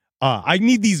 I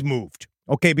need these moved,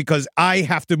 okay, because I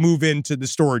have to move into the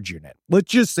storage unit.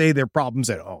 Let's just say there are problems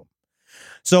at home.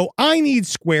 So I need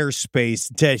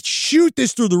Squarespace to shoot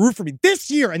this through the roof for me this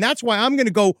year, and that's why I'm going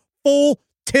to go full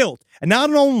tilt. And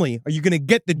not only are you going to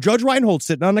get the Judge Reinhold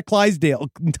sitting on the Clydesdale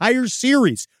entire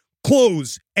series,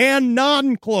 clothes and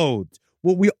non-clothes,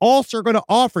 what we also are going to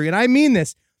offer you, and I mean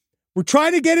this, we're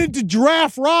trying to get into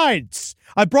giraffe rides.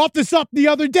 I brought this up the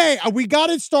other day. We got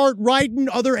to start riding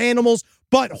other animals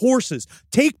but horses.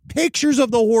 Take pictures of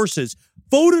the horses.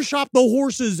 Photoshop the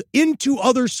horses into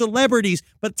other celebrities,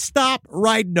 but stop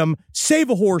riding them. Save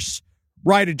a horse,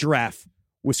 ride a giraffe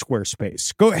with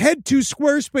Squarespace. Go ahead to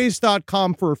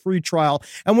squarespace.com for a free trial.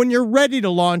 And when you're ready to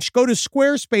launch, go to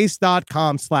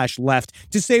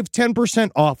squarespace.com/left to save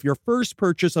 10% off your first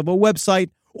purchase of a website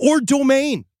or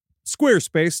domain.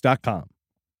 Squarespace.com.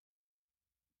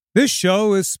 This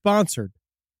show is sponsored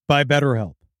by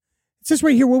BetterHelp. It says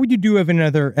right here, what would you do if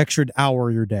another extra hour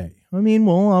of your day? I mean,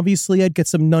 well, obviously I'd get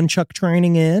some nunchuck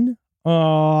training in.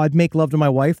 I'd make love to my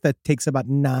wife. That takes about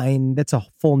 9. That's a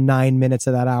full 9 minutes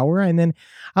of that hour. And then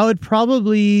I would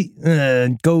probably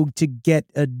go to get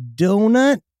a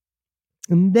donut.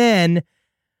 And then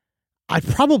I'd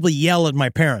probably yell at my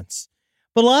parents.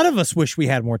 But a lot of us wish we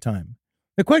had more time.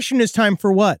 The question is, time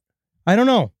for what? I don't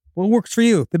know. What works for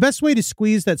you? The best way to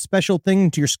squeeze that special thing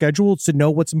into your schedule is to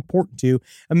know what's important to you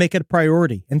and make it a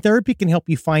priority. And therapy can help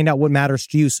you find out what matters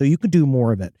to you so you can do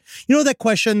more of it. You know that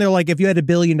question? They're like, if you had $1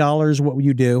 billion, what would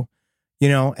you do? You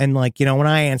know, and like, you know, when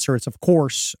I answer, it's of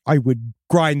course I would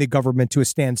grind the government to a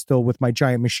standstill with my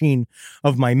giant machine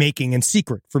of my making in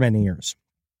secret for many years.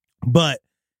 But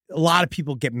a lot of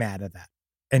people get mad at that.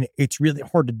 And it's really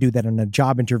hard to do that in a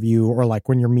job interview or like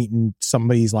when you're meeting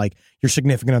somebody's like your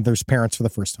significant other's parents for the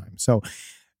first time. So,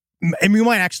 and we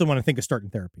might actually want to think of starting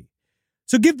therapy.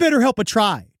 So give BetterHelp a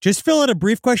try. Just fill out a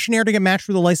brief questionnaire to get matched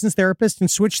with a licensed therapist and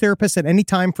switch therapists at any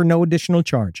time for no additional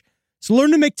charge. So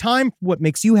learn to make time for what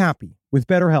makes you happy with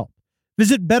BetterHelp.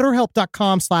 Visit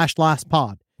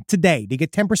BetterHelp.com/lastpod today to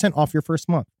get 10% off your first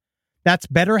month. That's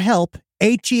BetterHelp,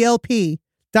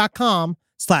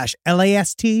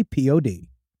 HELP.com/LASTPOD.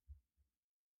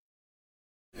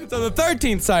 So the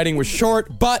 13th sighting was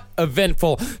short but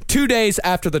eventful. 2 days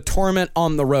after the torment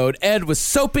on the road, Ed was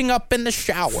soaping up in the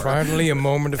shower. Finally, a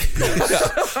moment of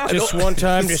peace. Just one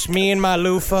time, just me and my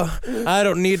loofah. I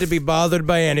don't need to be bothered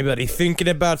by anybody thinking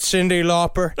about Cyndi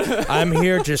Lauper. I'm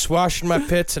here just washing my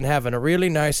pits and having a really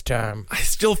nice time. I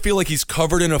still feel like he's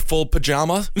covered in a full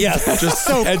pajama. Yes. Just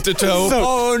head to toe.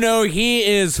 Oh, no, he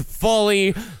is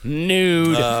fully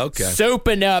nude, Okay.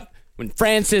 soaping up. When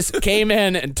Francis came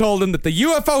in and told him that the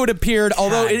UFO had appeared,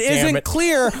 although it isn't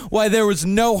clear why there was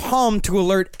no hum to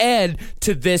alert Ed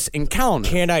to this encounter.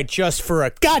 Can't I just for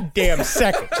a goddamn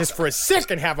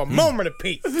second, have a moment of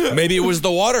peace? Maybe it was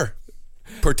the water.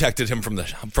 protected him from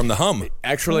the hum.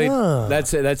 Actually,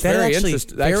 that's very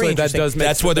interesting. Actually, that does make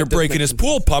That's why they're breaking his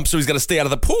pool pump, so he's got to stay out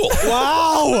of the pool.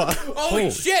 Wow!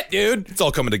 Holy shit, dude. It's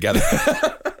all coming together.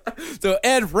 So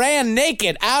Ed ran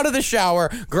naked out of the shower,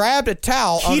 grabbed a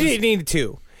towel. He didn't need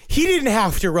to. He didn't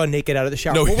have to run naked out of the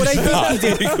shower. No, but what I he think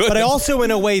he did, couldn't. but I also,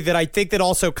 in a way that I think that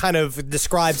also kind of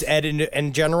describes Ed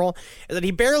in general, is that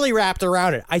he barely wrapped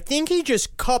around it. I think he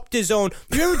just cupped his own.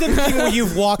 You ever done the thing where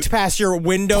you've walked past your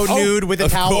window nude with a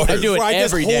towel? course. I do it where I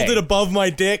every just hold day. it above my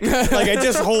dick. Like I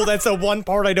just hold. That's the one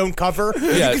part I don't cover.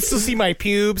 Yeah. You can still see my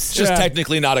pubes. It's just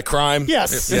technically not a crime.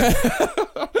 Yes.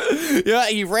 Yeah,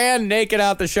 he ran naked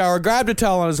out the shower, grabbed a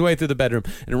towel on his way through the bedroom,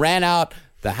 and ran out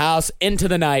the house into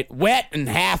the night, wet and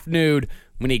half nude.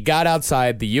 When he got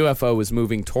outside, the UFO was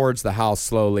moving towards the house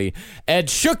slowly. Ed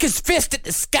shook his fist at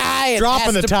the sky and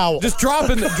Dropping the towel. Just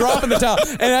dropping the towel.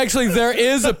 And actually, there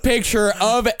is a picture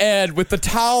of Ed with the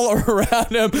towel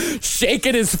around him,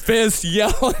 shaking his fist,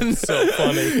 yelling. So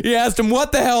funny. He asked him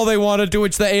what the hell they wanted, to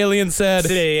which the alien said,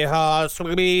 We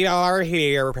are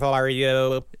here for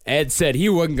you. Ed said he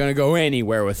wasn't going to go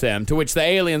anywhere with them, to which the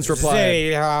aliens replied,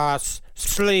 Say us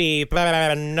sleep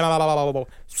no,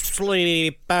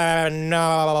 sleep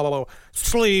no,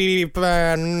 sleep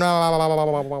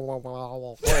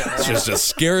no. It's just a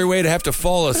scary way to have to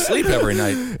fall asleep every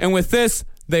night. And with this,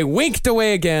 they winked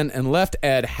away again and left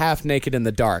Ed half naked in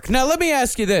the dark. Now, let me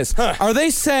ask you this. Are they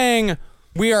saying,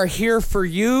 we are here for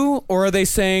you, or are they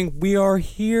saying, we are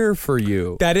here for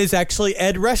you? That is actually,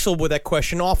 Ed wrestled with that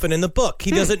question often in the book.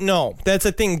 He doesn't know. That's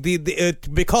the thing.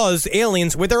 Because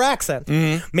aliens with their accent,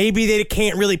 maybe they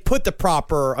can't really put the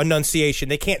proper enunciation.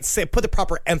 They can't put the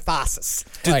proper emphasis.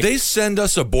 Did they send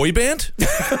us a boy band?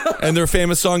 And their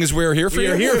famous song is "We're Here for You"?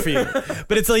 We're here for you.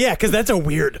 But it's like, yeah, because that's a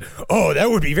weird, that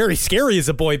would be very scary as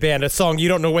a boy band, a song you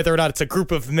don't know whether or not it's a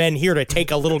group of men here to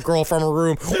take a little girl from her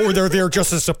room, or they're there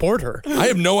just to support her. I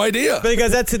have no idea.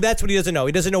 Because that's what he doesn't know.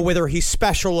 He doesn't know whether he's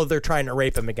special or they're trying to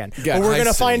rape him again. Yeah, but we're I going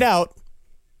to see. find out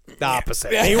the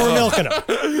opposite. They were milking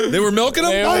him. They were milking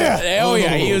him? Oh,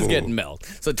 yeah, he was getting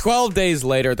milked. So 12 days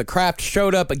later, the craft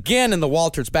showed up again in the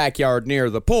Walters' backyard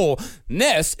near the pool. And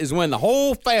this is when the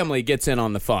whole family gets in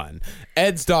on the fun.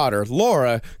 Ed's daughter,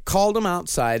 Laura, called him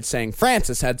outside saying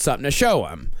Francis had something to show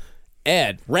him.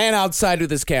 Ed ran outside with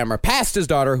his camera, past his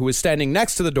daughter, who was standing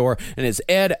next to the door, and as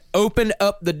Ed opened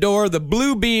up the door, the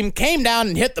blue beam came down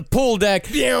and hit the pool deck.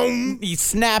 He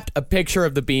snapped a picture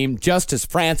of the beam just as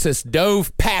Francis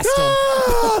dove past him.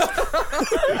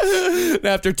 And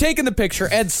after taking the picture,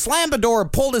 Ed slammed the door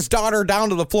and pulled his daughter down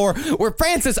to the floor where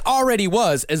Francis already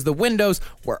was, as the windows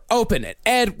were open, and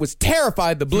Ed was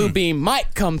terrified the blue beam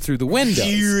might come through the windows.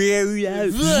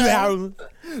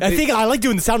 I think I like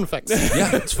doing the sound effects.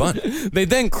 Yeah, it's fun. They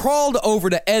then crawled over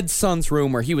to Ed's son's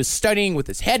room where he was studying with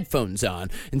his headphones on,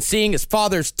 and seeing his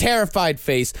father's terrified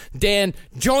face, Dan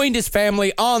joined his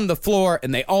family on the floor,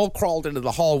 and they all crawled into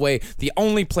the hallway, the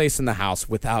only place in the house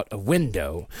without a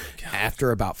window.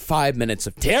 After about 5 minutes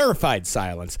of terrified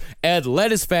silence, Ed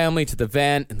led his family to the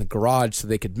van in the garage so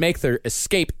they could make their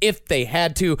escape if they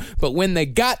had to, but when they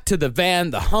got to the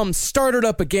van, the hum started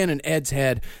up again in Ed's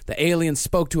head. The alien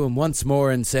spoke to him once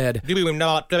more and said, Do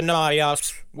not deny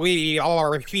us. We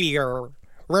are here.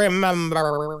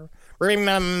 Remember.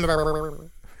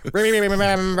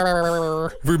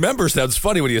 Remember sounds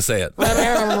funny when you say it.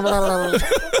 Remember.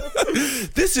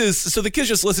 This is, so the kid's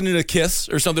just listening to Kiss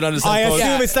or something on his I headphones?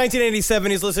 assume it's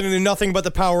 1987. He's listening to Nothing But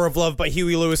the Power of Love by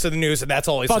Huey Lewis in the News, and that's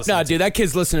all he's fuck listening nah, to. dude, that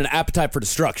kid's listening to Appetite for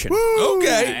Destruction.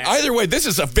 Okay. Either way, this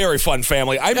is a very fun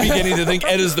family. I'm beginning to think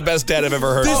Ed is the best dad I've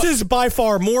ever heard. This is by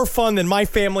far more fun than my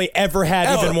family ever had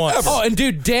Ever, even once. ever. Oh, and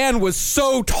dude, Dan was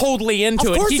so totally into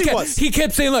Of it. course he kept, was. He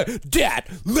kept saying, like, Dad,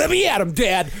 let me at him,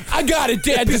 Dad. I got it,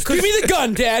 Dad. Just give me the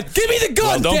gun, Dad. Give me the gun,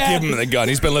 Well, don't Dad. give him the gun.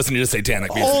 He's been listening to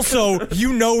satanic music. Also,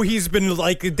 you know he's been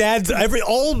like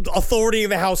all authority in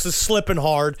the house is slipping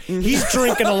hard. He's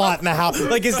drinking a lot in the house.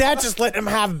 Like his dad just letting him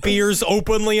have beers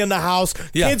openly in the house.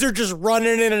 Yeah. Kids are just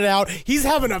running in and out. He's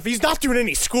not doing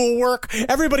any schoolwork.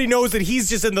 Everybody knows that he's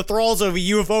just in the thralls of a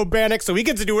UFO panic, so he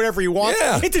gets to do whatever he wants.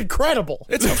 Yeah. It's incredible.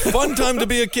 It's a fun time to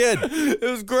be a kid. It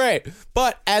was great.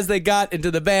 But as they got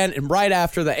into the van, and right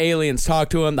after the aliens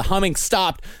talked to him, the humming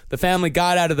stopped. The family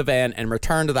got out of the van and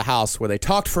returned to the house, where they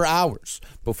talked for hours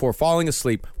before falling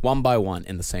asleep one by one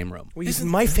in the same room.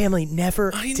 My family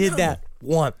never I did know. that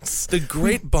once. The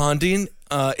great bonding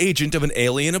agent of an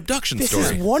alien abduction This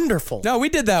story. is wonderful. No, we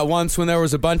did that once when there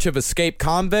was a bunch of escaped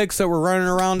convicts that were running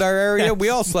around our area. We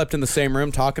all slept in the same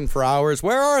room talking for hours.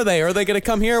 Where are they? Are they going to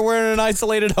come here? We're in an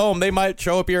isolated home. They might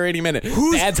show up here any minute.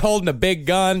 Dad's holding a big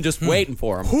gun, just waiting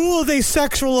for them. Who will they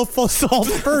sexual assault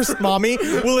first, Mommy?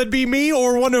 Will it be me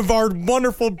or one of our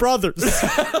wonderful brothers?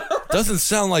 Doesn't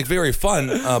sound like very fun,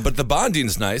 but the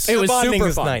bonding's nice. It was bonding super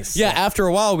was fun. nice. Yeah, after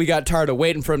a while, we got tired of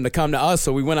waiting for them to come to us,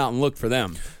 so we went out and looked for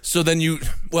them. So then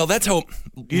that's how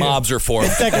mobs are formed.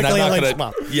 It's technically And I'm a not lynch gonna-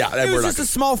 mob. Yeah, It we're was not just a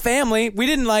small family. We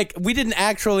didn't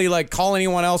actually call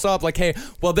anyone else up. Like, hey,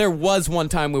 well, there was one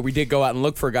time where we did go out and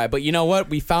look for a guy, but you know what?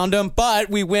 We found him, but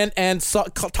we went and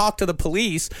talked to the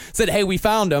police, said, hey, we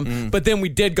found him, but then we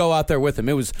did go out there with him.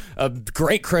 It was a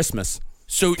great Christmas.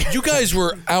 So you guys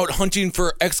were out hunting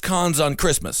for ex-cons on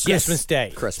Christmas. Christmas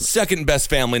Day. Christmas. Second best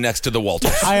family next to the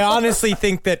Walters. I honestly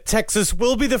think that Texas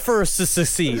will be the first to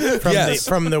secede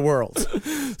from the world.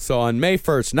 So on May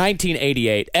 1st,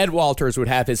 1988, Ed Walters would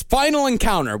have his final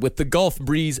encounter with the Gulf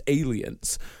Breeze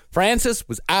aliens. Francis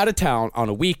was out of town on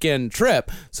a weekend trip,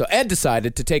 so Ed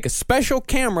decided to take a special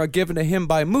camera given to him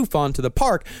by MUFON to the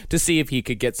park to see if he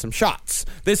could get some shots.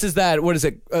 This is that,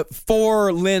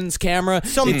 4-lens camera.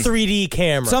 Some 3D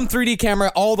camera. Some 3D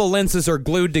camera. All the lenses are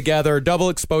glued together. Double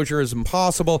exposure is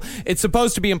impossible. It's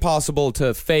supposed to be impossible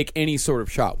to fake any sort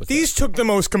of shot with These took the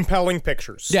most compelling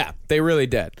pictures. Yeah, they really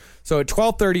did. So at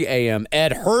 12:30 a.m.,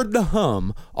 Ed heard the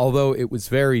hum, although it was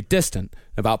very distant.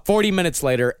 About 40 minutes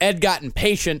later, Ed got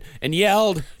impatient and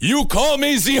yelled, You call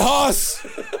me the Hoss?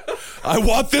 I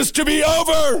want this to be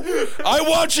over. I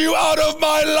want you out of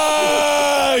my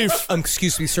life.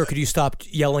 Excuse me, sir. Could you stop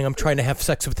yelling? I'm trying to have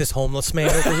sex with this homeless man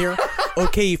over here.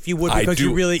 Okay, if you would, because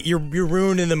you're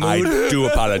ruining the mood. I do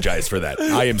apologize for that.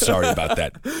 I am sorry about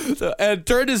that. So Ed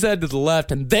turned his head to the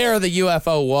left, and there the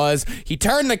UFO was. He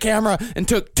turned the camera and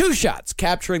took 2 shots,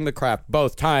 capturing the craft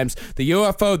both times. The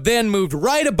UFO then moved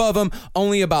right above him,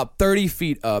 only about 30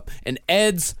 feet up, and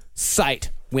Ed's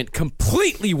sight went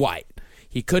completely white.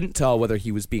 He couldn't tell whether he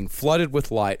was being flooded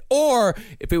with light or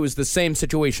if it was the same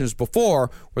situation as before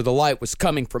where the light was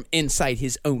coming from inside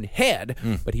his own head.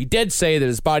 But he did say that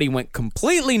his body went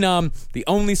completely numb, the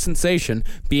only sensation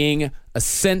being a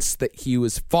sense that he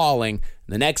was falling.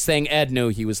 And the next thing Ed knew,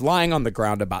 he was lying on the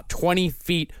ground about 20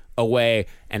 feet away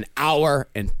an hour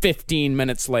and 15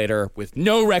 minutes later with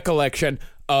no recollection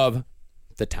of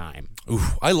the time. Ooh,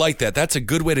 I like that. That's a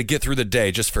good way to get through the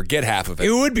day. Just forget half of it.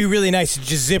 It would be really nice to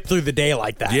just zip through the day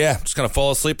like that. Yeah, just kind of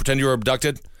fall asleep, pretend you were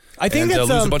abducted. I think and that's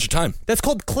lose a bunch of time. That's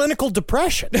called clinical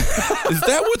depression. Is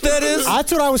that what that is?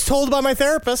 That's what I was told by my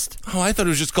therapist. Oh, I thought it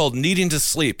was just called needing to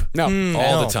sleep. No.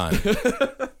 All the time.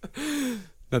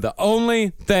 Now, the only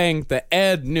thing that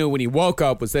Ed knew when he woke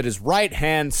up was that his right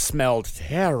hand smelled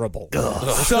terrible.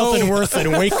 So nothing worse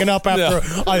than waking up after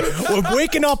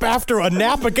a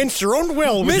nap against your own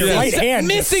will with your right hand.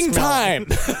 Missing time.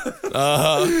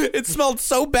 It smelled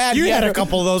so bad. You he had a to-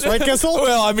 couple of those, right, Kissel?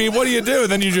 Well, I mean, what do you do?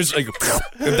 Then you just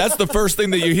that's the first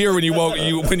thing that you hear when you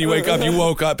wake up. You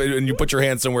woke up and you put your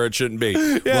hand somewhere it shouldn't be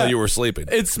while you were sleeping.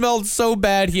 It smelled so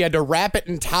bad he had to wrap it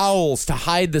in towels to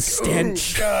hide the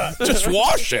stench. Just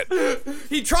wash it.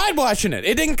 He tried washing it.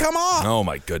 It didn't come off. Oh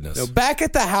my goodness. So back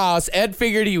at the house, Ed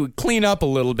figured he would clean up a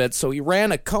little bit, so he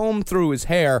ran a comb through his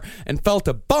hair and felt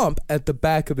a bump at the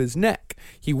back of his neck.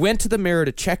 He went to the mirror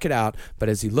to check it out, but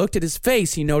as he looked at his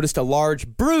face, he noticed a large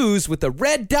bruise with a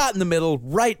red dot in the middle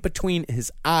right between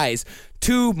his eyes.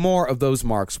 2 more of those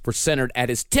marks were centered at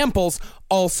his temples,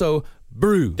 also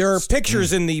bruised. There are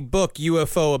pictures in the book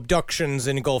UFO Abductions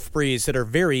in Gulf Breeze that are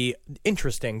very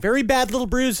interesting. Very bad little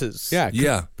bruises.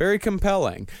 Yeah. Very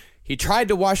compelling. He tried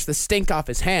to wash the stink off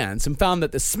his hands and found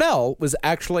that the smell was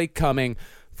actually coming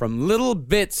from little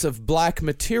bits of black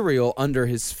material under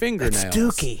his fingernails. That's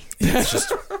dookie. It's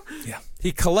just, yeah.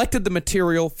 He collected the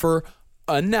material for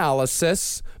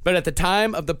analysis, but at the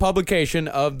time of the publication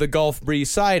of the Gulf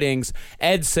Breeze sightings,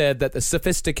 Ed said that the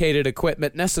sophisticated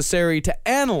equipment necessary to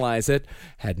analyze it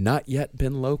had not yet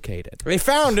been located. They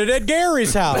found it at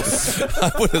Gary's house.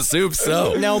 I would assume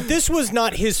so. Now, this was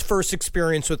not his first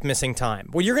experience with missing time.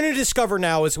 What you're going to discover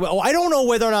now is, well, I don't know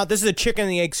whether or not this is a chicken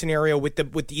and the egg scenario with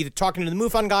either talking to the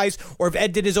MUFON guys or if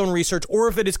Ed did his own research or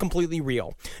if it is completely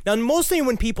real. Now, mostly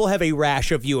when people have a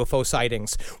rash of UFO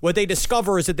sightings, what they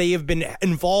discover is that they have been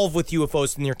involved with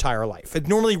UFOs in their entire life. It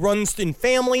normally runs in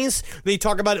families. They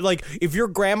talk about it like if your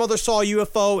grandmother saw a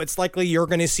UFO, it's likely you're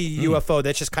going to see a UFO.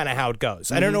 That's just kind of how it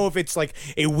goes. I don't know if it's like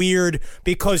a weird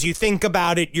because you think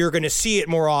about it, you're going to see it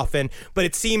more often, but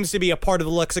it seems to be a part of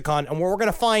the lexicon. And what we're going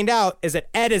to find out is that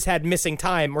Ed has had missing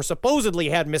time, or supposedly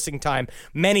had missing time,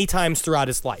 many times throughout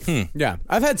his life. Yeah,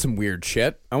 I've had some weird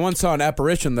shit. I once saw an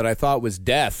apparition that I thought was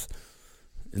death,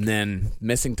 and then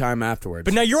missing time afterwards.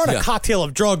 But now you're on a cocktail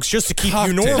of drugs just to keep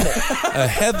you normal. A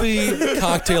heavy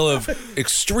cocktail of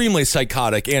extremely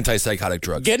psychotic, antipsychotic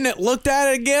drugs. Getting it looked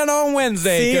at again on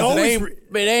Wednesday because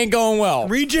it ain't going well.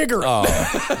 Rejigger. Oh,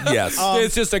 yes.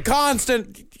 It's just a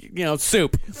constant,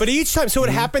 soup. But each time, so it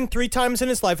happened 3 times in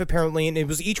his life apparently, and it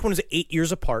was each one is 8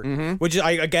 years apart. Which is,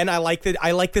 I like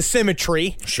the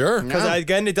symmetry. Sure. Because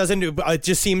again, it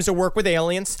just seems to work with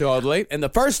aliens. Totally. And the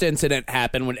first incident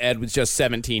happened when Ed was just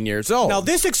 17 years old. Now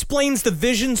this explains the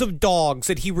visions of dogs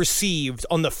that he received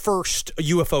on the first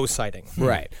UFO sighting.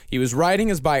 Right. He was riding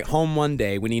his bike home one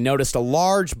day when he noticed a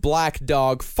large black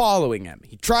dog following him.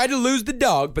 He tried to lose the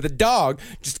dog, but the dog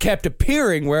just kept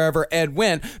appearing wherever Ed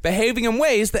went, behaving in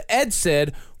ways that Ed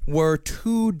said were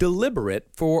too deliberate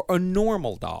for a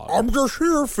normal dog. I'm just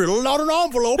here filling out an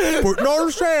envelope, putting on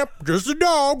a stamp, just a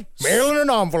dog, mailing an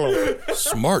envelope.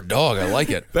 Smart dog. I like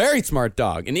it. Very smart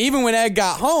dog. And even when Ed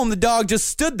got home, the dog just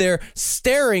stood there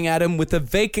staring at him with a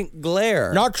vacant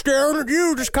glare. Not staring at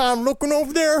you, just kind of looking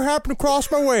over there, happened to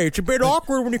cross my way. It's a bit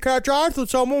awkward when you catch eyes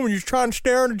with someone when you're trying to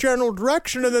stare in a general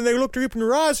direction and then they look deep in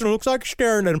your eyes and it looks like you're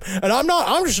staring at them. And I'm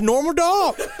just a normal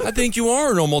dog. I think you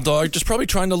are a normal dog, just probably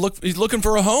he's looking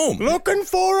for a home. Looking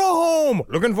for a home.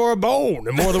 Looking for a bone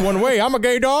in more than one way. I'm a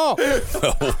gay dog.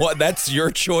 What? That's your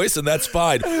choice, and that's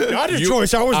fine. Not a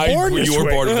choice. I was born this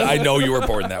way. I know you were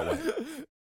born that way.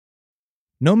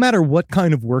 No matter what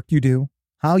kind of work you do,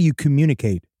 how you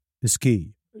communicate is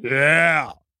key.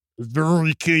 Yeah,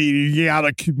 very key. You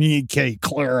gotta communicate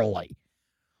clearly.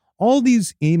 All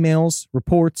these emails,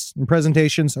 reports, and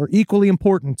presentations are equally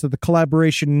important to the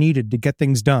collaboration needed to get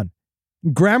things done.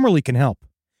 Grammarly can help.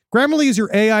 Grammarly is your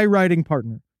AI writing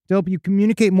partner to help you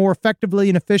communicate more effectively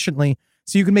and efficiently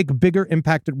so you can make a bigger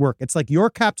impact at work. It's like you're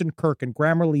Captain Kirk and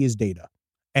Grammarly is Data,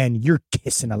 and you're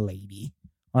kissing a lady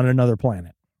on another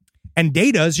planet. And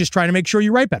Data is just trying to make sure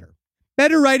you write better.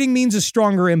 Better writing means a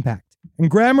stronger impact, and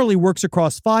Grammarly works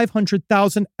across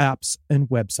 500,000 apps and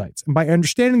websites. And by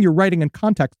understanding your writing and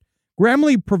context,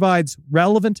 Grammarly provides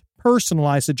relevant,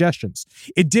 personalized suggestions.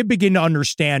 It did begin to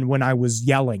understand when I was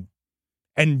yelling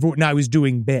and when I was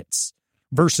doing bits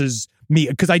versus me,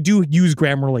 because I do use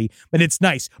Grammarly, and it's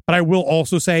nice. But I will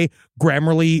also say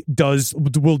Grammarly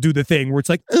will do the thing where it's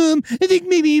like, I think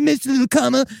maybe you missed a little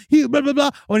comma here, blah, blah, blah.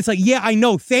 And it's like, yeah, I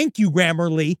know. Thank you,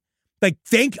 Grammarly. Like,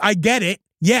 I get it.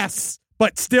 Yes.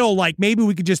 But still, like, maybe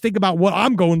we could just think about what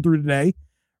I'm going through today,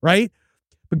 right?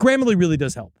 But Grammarly really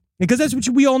does help. Because that's what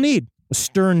we all need. A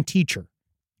stern teacher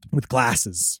with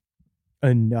glasses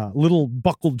and little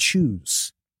buckled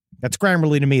shoes. That's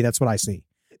Grammarly to me. That's what I see.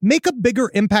 Make a bigger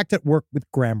impact at work with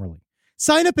Grammarly.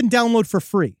 Sign up and download for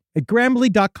free at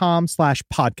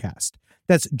Grammarly.com/podcast.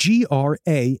 That's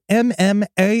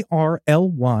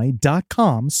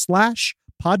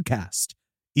GRAMMARLY.com/podcast.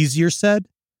 Easier said,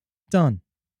 done.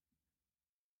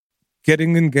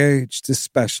 Getting engaged is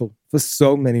special for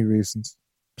so many reasons.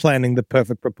 Planning the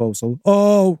perfect proposal.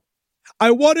 Oh,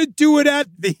 I want to do it at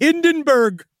the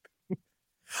Hindenburg.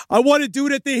 I want to do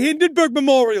it at the Hindenburg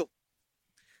Memorial.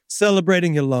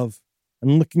 Celebrating your love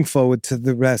and looking forward to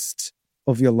the rest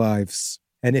of your lives.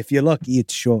 And if you're lucky,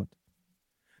 it's short.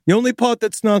 The only part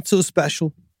that's not so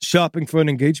special, shopping for an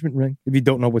engagement ring if you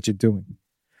don't know what you're doing.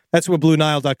 That's where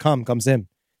BlueNile.com comes in,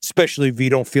 especially if you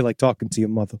don't feel like talking to your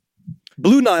mother.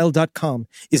 BlueNile.com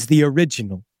is the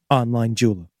original online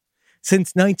jeweler.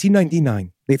 Since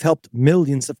 1999, they've helped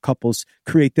millions of couples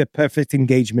create their perfect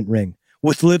engagement ring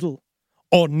with little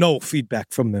or no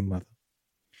feedback from their mother.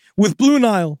 With Blue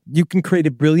Nile, you can create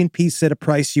a brilliant piece at a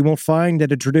price you won't find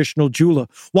at a traditional jeweler.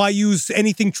 Why use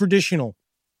anything traditional?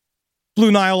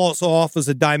 Blue Nile also offers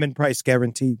a diamond price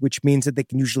guarantee, which means that they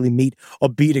can usually meet or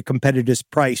beat a competitor's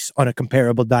price on a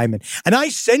comparable diamond. And I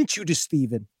sent you to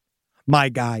Steven, my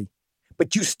guy,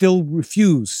 but you still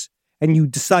refuse. And you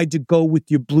decide to go with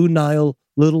your Blue Nile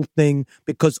little thing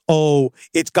because,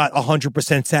 it's got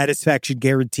 100% satisfaction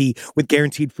guarantee with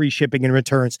guaranteed free shipping and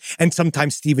returns. And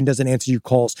sometimes Steven doesn't answer your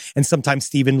calls. And sometimes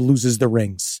Steven loses the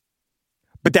rings.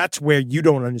 But that's where you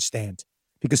don't understand.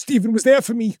 Because Steven was there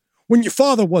for me when your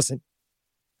father wasn't.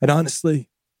 And honestly,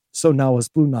 so now is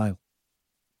Blue Nile.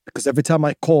 Because every time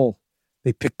I call,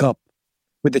 they pick up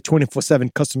with the 24/7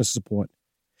 customer support.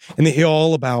 And they hear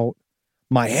all about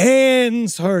my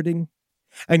hands hurting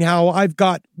and how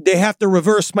they have to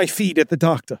reverse my feet at the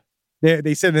doctor.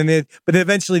 They said, but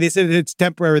eventually they said it's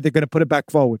temporary. They're going to put it back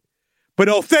forward. But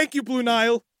thank you, Blue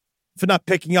Nile, for not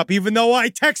picking up, even though I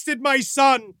texted my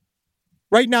son.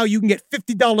 Right now, you can get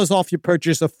 $50 off your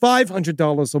purchase of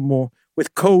 $500 or more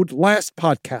with code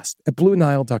LASTPODCAST at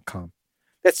BlueNile.com.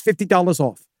 That's $50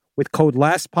 off with code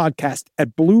LASTPODCAST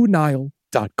at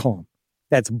BlueNile.com.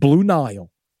 That's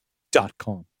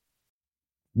BlueNile.com.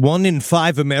 1 in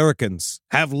 5 Americans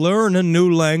have learned a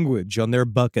new language on their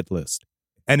bucket list.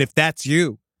 And if that's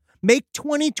you, make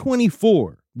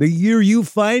 2024 the year you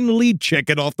finally check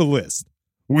it off the list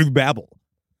with Babbel.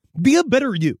 Be a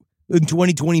better you in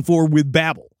 2024 with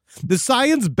Babbel, the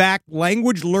science-backed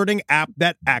language learning app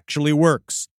that actually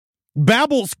works.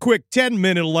 Babbel's quick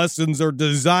 10-minute lessons are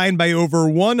designed by over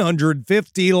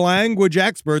 150 language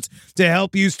experts to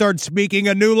help you start speaking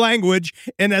a new language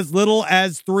in as little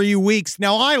as 3 weeks.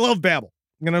 Now, I love Babbel,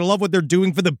 and I love what they're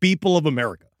doing for the people of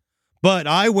America. But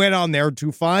I went on there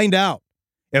to find out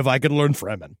if I could learn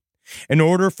Fremen in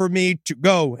order for me to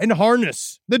go and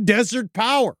harness the desert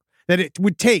power that it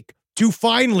would take to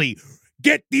finally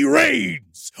get the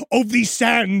reins of the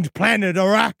sand planet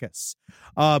Arrakis.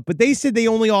 But they said they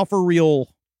only offer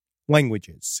real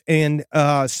languages and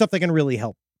stuff that can really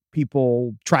help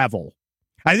people travel.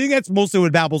 I think that's mostly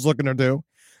what Babbel's looking to do.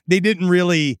 They didn't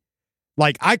really,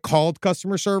 I called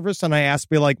customer service and I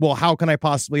asked me well, how can I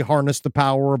possibly harness the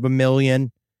power of 1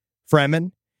 million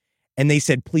Fremen? And they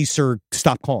said, please, sir,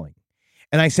 stop calling.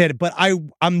 And I said, but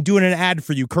I'm doing an ad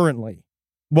for you currently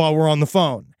while we're on the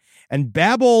phone. And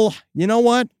Babbel, you know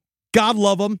what? God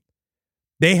love them.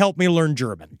 They helped me learn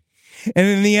German. And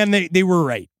in the end, they were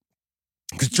right,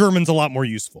 because German's a lot more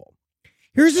useful.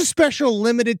 Here's a special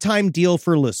limited time deal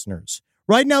for listeners.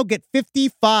 Right now, get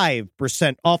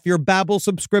 55% off your Babbel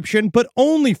subscription, but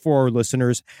only for our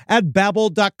listeners at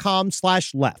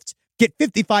Babbel.com/left. Get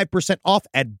 55% off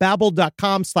at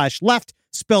Babbel.com/left,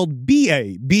 spelled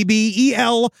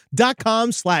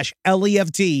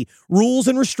BABBEL.com/LEFT. Rules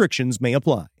and restrictions may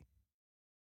apply.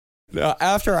 Now,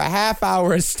 after a half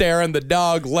hour of staring, the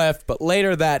dog left, but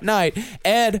later that night,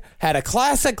 Ed had a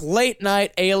classic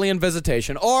late-night alien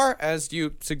visitation, or, as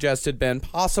you suggested, Ben,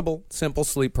 possible simple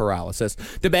sleep paralysis.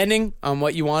 Depending on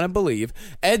what you want to believe,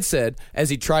 Ed said, as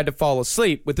he tried to fall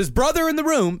asleep with his brother in the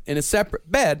room in a separate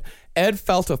bed, Ed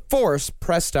felt a force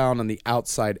press down on the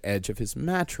outside edge of his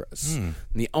mattress. And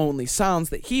the only sounds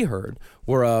that he heard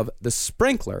were of the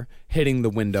sprinkler hitting the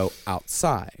window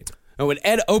outside. And when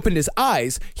Ed opened his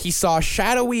eyes, he saw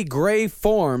shadowy gray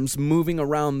forms moving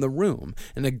around the room,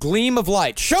 and a gleam of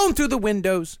light shone through the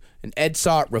windows, and Ed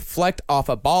saw it reflect off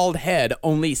a bald head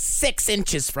only 6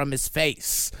 inches from his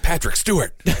face. Patrick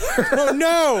Stewart. Oh,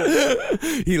 no!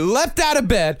 He leapt out of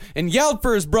bed and yelled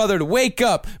for his brother to wake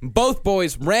up. Both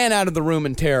boys ran out of the room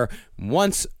in terror.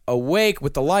 Once awake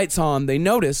with the lights on, they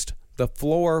noticed the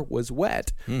floor was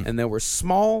wet, and there were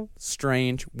small,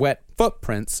 strange, wet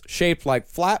footprints shaped like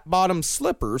flat-bottomed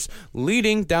slippers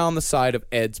leading down the side of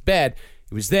Ed's bed.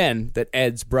 It was then that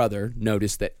Ed's brother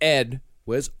noticed that Ed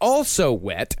was also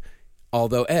wet,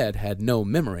 although Ed had no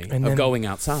memory of going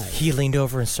outside. He leaned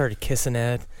over and started kissing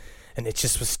Ed, and it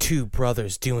just was 2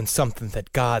 brothers doing something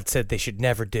that God said they should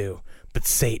never do, but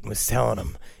Satan was telling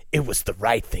them it was the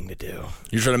right thing to do.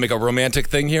 You're trying to make a romantic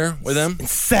thing here with them?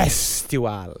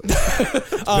 Incestual.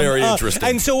 Very interesting.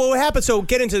 And so what happened? So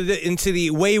get into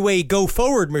the way go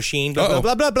forward machine. Blah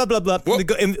blah blah blah blah blah.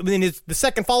 In the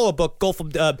second follow-up book,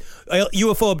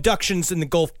 UFO Abductions in the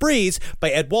Gulf Breeze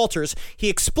by Ed Walters, he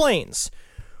explains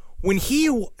when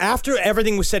after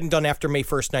everything was said and done after May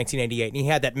 1st, 1988, and he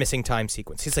had that missing time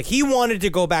sequence, he's like, he wanted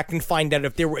to go back and find out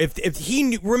if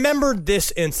he remembered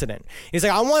this incident. He's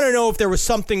like, I want to know if there was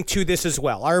something to this as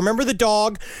well. I remember the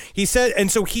dog, he said,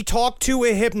 and so he talked to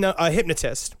a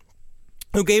hypnotist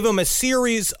who gave him a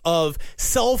series of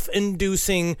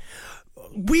self-inducing,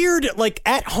 weird,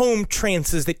 at-home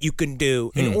trances that you can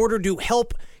do in order to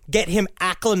help get him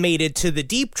acclimated to the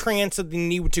deep trance that they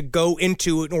need to go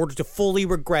into in order to fully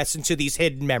regress into these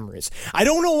hidden memories. I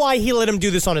don't know why he let him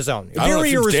do this on his own.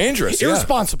 Very dangerous.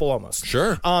 Irresponsible almost.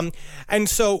 Sure. And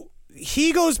so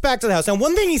he goes back to the house. And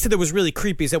one thing he said that was really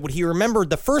creepy is that what he remembered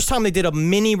the first time they did a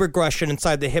mini regression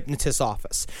inside the hypnotist's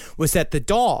office was that the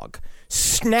dog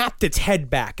snapped its head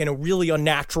back in a really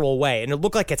unnatural way, and it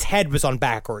looked like its head was on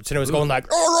backwards, and it was going like,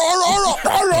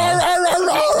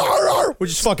 which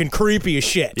is fucking creepy as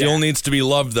shit. Still needs to be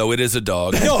loved, though. It is a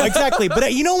dog. No, exactly.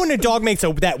 But you know when a dog makes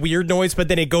that weird noise, but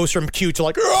then it goes from cute to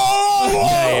like,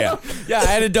 Yeah, I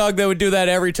had a dog that would do that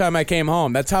every time I came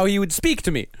home. That's how he would speak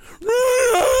to me.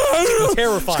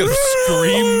 Terrifying. Gonna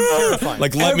scream. Terrifying.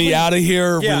 Like, let me out of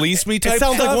here, Yeah. release me type It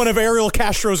sounds like stuff? one of Ariel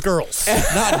Castro's girls.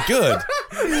 Not good.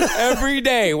 Every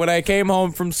day when I came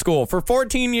home from school for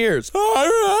 14 years.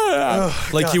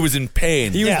 Like he was in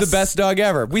pain. He was Yes. the best dog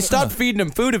ever. We stopped feeding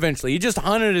him food eventually. He just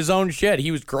hunted his own shit.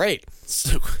 He was great.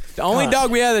 The only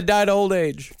dog we had that died of old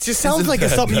age. It just sounds like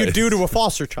it's something you do to a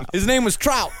foster child. His name was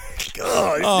Trout.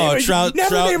 Oh, Trout. Never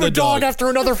Trout name the a dog after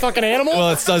another fucking animal. Well,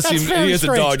 it does That's seem very he is a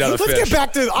strange. dog, not a Let's fish. get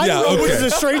back to. I Yeah, don't know. okay. This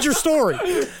is a stranger story.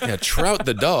 Yeah, Trout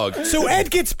the dog. So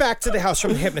Ed gets back to the house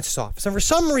from the hypnotist's office, and for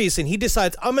some reason, he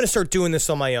decides, I'm going to start doing this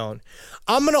on my own.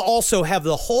 I'm going to also have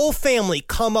the whole family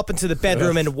come up into the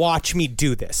bedroom and watch me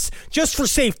do this, just for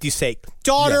safety's sake.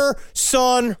 Daughter,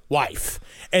 son, wife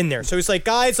in there. So he's like,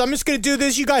 guys, I'm just going to do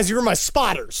this. You guys, you're my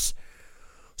spotters.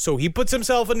 So he puts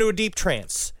himself into a deep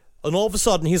trance, and all of a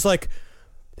sudden, he's like,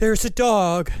 there's a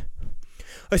dog.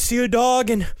 I see a dog,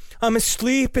 and I'm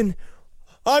asleep, and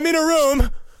I'm in a room.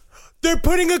 They're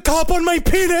putting a cup on my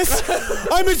penis.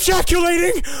 I'm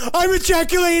ejaculating. I'm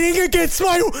ejaculating against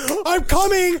my. I'm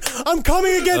coming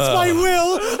against my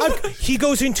will. He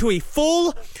goes into a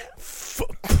full,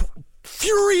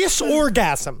 furious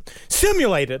orgasm,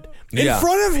 simulated in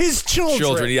front of his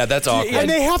children. Yeah, that's awkward. And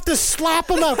they have to slap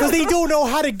him out because they don't know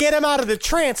how to get him out of the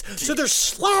trance. So they're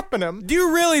slapping him. Do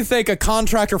you really think a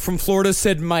contractor from Florida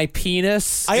said my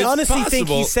penis? I honestly think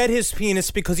possible. he said his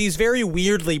penis because he's very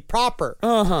weirdly proper.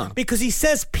 Because he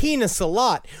says penis a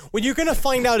lot. What you're going to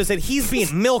find out is that he's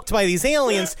being milked by these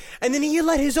aliens, and then he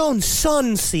let his own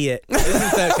son see it. Isn't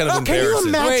that kind of Can you embarrassing?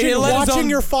 imagine Wait, he let his watching own-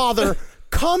 your father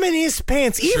come in his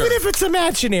pants, even if it's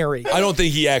imaginary? I don't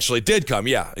think he actually did come.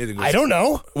 Yeah. I don't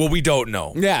know. Well, we don't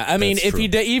know. Yeah, I mean, That's if true.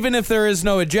 even if there is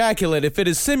no ejaculate, if it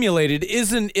is simulated,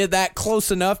 isn't it that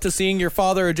close enough to seeing your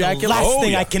father The ejaculate? last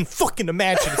thing yeah. I can fucking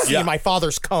imagine is seeing my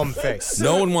father's cum face.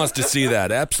 No one wants to see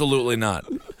that. Absolutely not.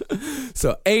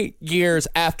 So 8 years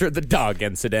after the dog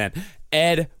incident,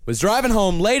 Ed was driving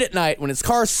home late at night when his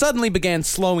car suddenly began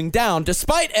slowing down,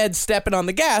 despite Ed stepping on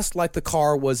the gas like the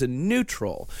car was in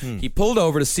neutral. He pulled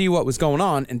over to see what was going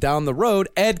on, and down the road,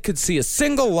 Ed could see a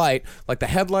single light, like the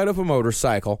headlight of a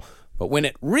motorcycle. But when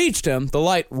it reached him, the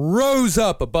light rose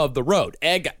up above the road.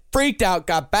 Ed got freaked out,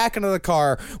 got back into the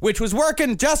car, which was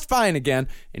working just fine again,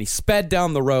 and he sped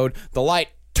down the road. The light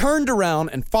turned around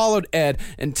and followed Ed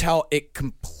until it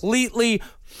completely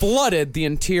flooded the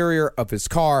interior of his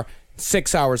car.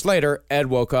 6 hours later, Ed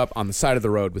woke up on the side of the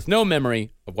road with no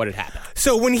memory of what had happened.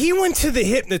 So when he went to the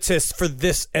hypnotist for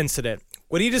this incident,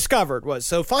 what he discovered was,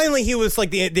 so finally he was like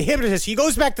the hypnotist, he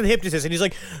goes back to the hypnotist and he's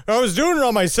like, I was doing it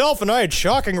on myself and I had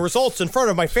shocking results in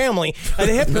front of my family. And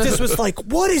the hypnotist was like,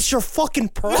 what is your fucking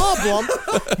problem?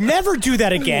 Never do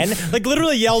that again. Like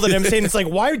literally yelled at him saying, it's like,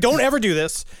 why don't ever do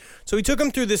this? So he took him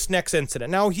through this next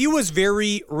incident. Now, he was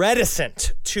very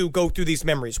reticent to go through these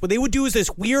memories. What they would do is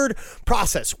this weird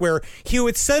process where he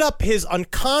would set up his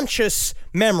unconscious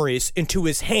memories into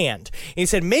his hand. And he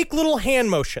said, make little hand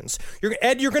motions.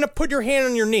 Ed, you're going to put your hand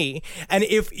on your knee, and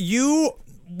if you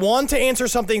want to answer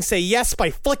something, say yes by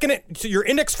flicking it to your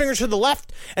index finger to the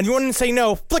left, and if you want to say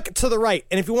no, flick it to the right.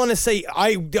 And if you want to say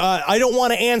I don't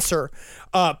want to answer,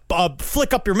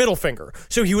 flick up your middle finger.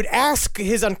 So he would ask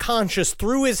his unconscious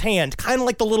through his hand, kind of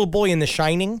like the little boy in The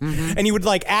Shining, and he would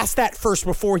like ask that first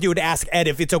before he would ask Ed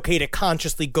if it's okay to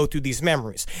consciously go through these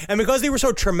memories. And because they were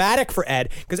so traumatic for Ed,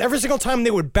 because every single time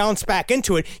they would bounce back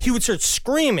into it, he would start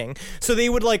screaming. So they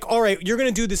would like, all right, you're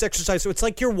going to do this exercise. So it's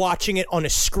like you're watching it on a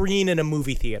screen in a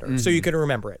movie theater, so you can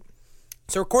remember it.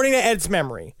 So according to Ed's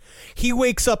memory, he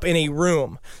wakes up in a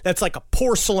room that's like a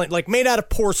porcelain, like made out of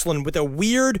porcelain with a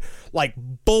weird like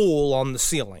bowl on the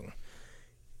ceiling.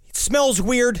 It smells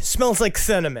weird, smells like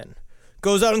cinnamon.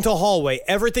 Goes out into a hallway,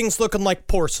 everything's looking like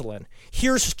porcelain.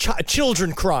 Hears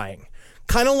children crying.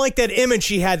 Kind of like that image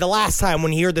he had the last time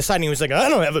when he heard the sighting. He was like, I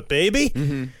don't have a baby.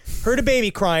 Heard a baby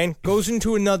crying, goes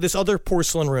into this other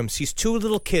porcelain room, sees two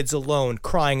little kids alone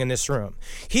crying in this room.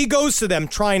 He goes to them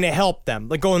trying to help them,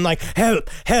 like going like, help,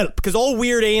 help, because all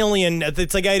weird alien,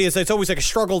 it's like ideas, it's always like a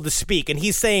struggle to speak, and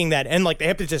he's saying that, and like the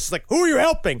hypnotist is like, who are you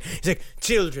helping? He's like,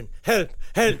 children, help,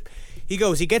 help. He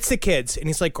goes, he gets the kids, and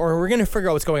he's like, or we're going to figure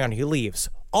out what's going on. He leaves.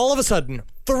 All of a sudden,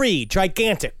 3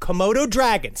 gigantic Komodo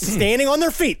dragons standing on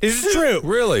their feet. This is true.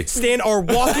 Really?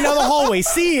 Walking down the hallway,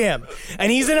 see him,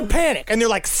 and he's in a panic, and they're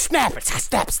like, snap it,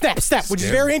 snap, snap, snap, which is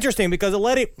very interesting because a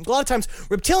lot of times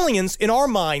reptilians in our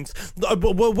minds,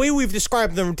 the way we've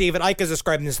described them, David Icke has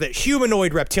described them, is that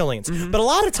humanoid reptilians. But a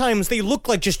lot of times they look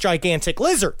like just gigantic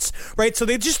lizards, right? So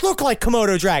they just look like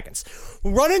Komodo dragons.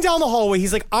 Running down the hallway,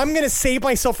 he's like, I'm going to save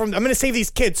these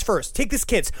kids first. Take these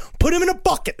kids, put them in a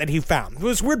bucket that he found. It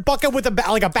was a weird bucket with a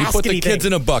like a basket. Put the kids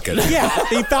in a bucket. Yeah,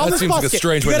 he found That this seems like a basket.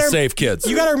 strange way to save kids.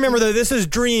 You got to remember that this is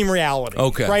dream reality.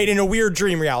 Okay. Right? In a weird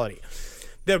dream reality.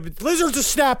 The lizards are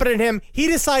snapping at him. He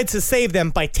decides to save them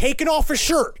by taking off his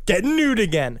shirt, getting nude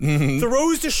again,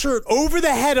 throws the shirt over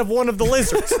the head of one of the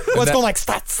lizards. What's going like,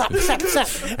 stop. And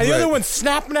the other one's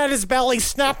snapping at his belly,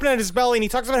 and he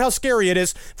talks about how scary it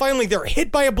is. Finally, they're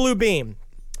hit by a blue beam.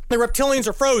 The reptilians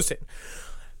are frozen.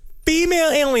 Female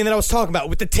alien that I was talking about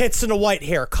with the tits and the white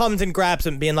hair comes and grabs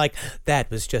him, being like, that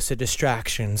was just a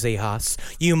distraction, Zehas.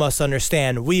 You must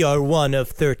understand, we are one of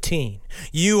 13.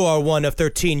 You are one of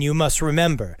 13, you must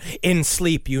remember. In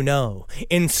sleep, you know.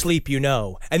 In sleep, you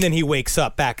know. And then he wakes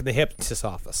up back in the hypnotist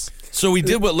office. So he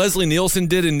did what Leslie Nielsen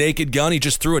did in Naked Gun. He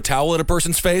just threw a towel at a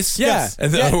person's face? Yes.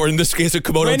 And then, or in this case, a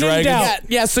Komodo dragon.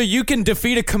 Yeah, so you can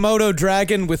defeat a Komodo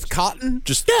dragon with cotton?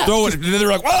 Just throw it, and then they're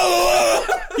like, whoa!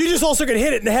 You just also could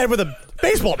hit it in the head with a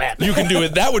baseball bat. You can do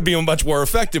it. That would be a much more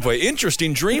effective way.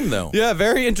 Interesting dream, though. Yeah,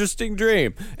 very interesting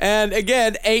dream. And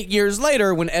again, 8 years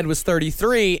later, when Ed was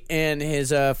 33, in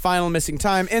his final missing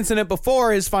time incident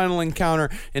before his final encounter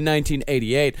in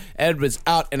 1988, Ed was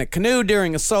out in a canoe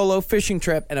during a solo fishing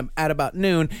trip, and at about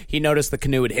noon, he noticed the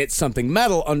canoe had hit something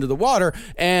metal under the water,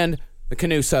 and the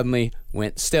canoe suddenly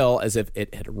went still as if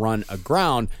it had run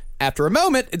aground. After a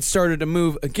moment, it started to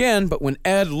move again, but when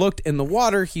Ed looked in the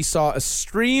water, he saw a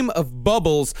stream of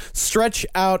bubbles stretch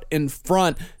out in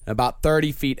front. About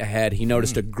 30 feet ahead, he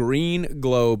noticed a green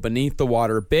glow beneath the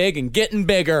water, big and getting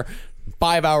bigger.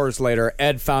 5 hours later,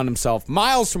 Ed found himself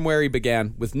miles from where he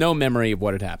began with no memory of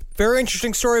what had happened. Very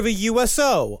interesting story of a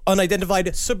USO,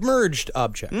 unidentified submerged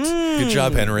object. Good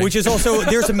job, Henry. Which is also,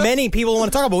 there's many people who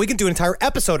want to talk about. We can do an entire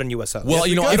episode on USO. Well,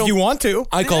 you know, if you want to.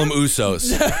 I call them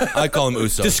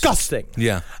Usos. Disgusting.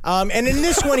 Yeah. And in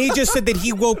this one, he just said that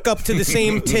he woke up to the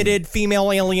same titted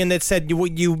female alien that said,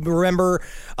 you remember,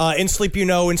 in sleep you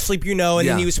know, and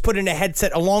then he was put in a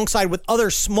headset alongside with other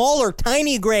smaller,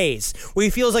 tiny grays, where he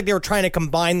feels like they were trying to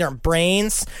combine their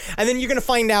brains. And then you're going to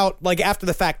find out, like, after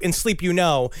the fact, in sleep you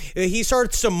know, he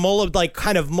starts to mull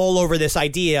over this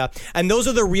idea, and those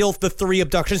are the three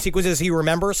abduction sequences he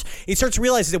remembers. He starts to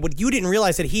realize that what you didn't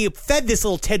realize, that he fed this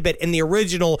little tidbit in the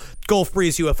original Gulf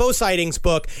Breeze UFO sightings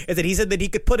book, is that he said that he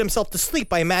could put himself to sleep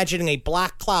by imagining a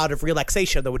black cloud of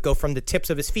relaxation that would go from the tips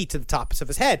of his feet to the tops of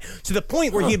his head, to the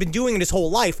point where he had been doing it his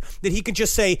whole life, that he could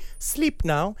just say, sleep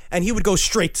now, and he would go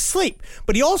straight to sleep.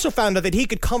 But he also found out that he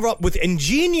could cover up with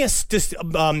ingenious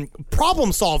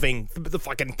problem solving the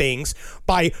fucking things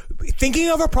by thinking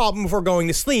of a problem before going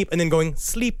to sleep and then going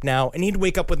sleep now, and he'd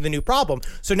wake up with a new problem.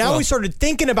 So now he started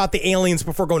thinking about the aliens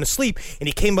before going to sleep, and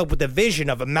he came up with a vision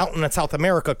of a mountain in South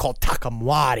America called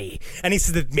Takamwari, and he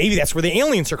said that maybe that's where the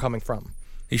aliens are coming from.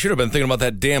 He should have been thinking about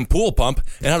that damn pool pump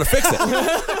and how to fix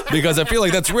it. Because I feel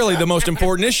like that's really the most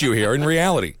important issue here in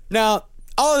reality. Now,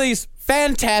 all of these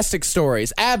fantastic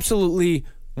stories, absolutely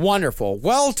wonderful,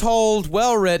 well told,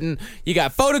 well written. You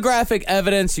got photographic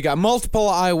evidence, you got multiple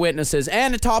eyewitnesses,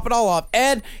 and to top it all off,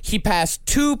 Ed, he passed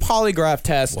 2 polygraph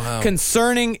tests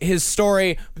concerning his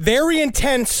story. Very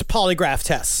intense polygraph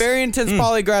tests. Very intense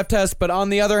polygraph tests, but on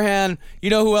the other hand, you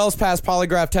know who else passed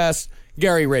polygraph tests?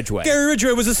 Gary Ridgway. Gary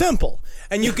Ridgway was a simple.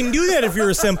 And you can do that if you're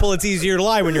a simple. It's easier to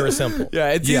lie when you're a simple. Yeah,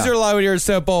 it's easier to lie when you're a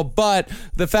simple, but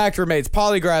the fact remains,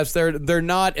 polygraphs, they're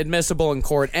not admissible in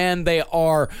court, and they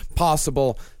are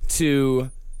possible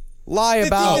to lie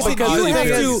about.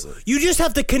 Because you just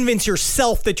have to convince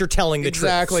yourself that you're telling the truth.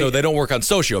 Exactly. So they don't work on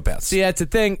sociopaths. See, that's the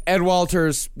thing. Ed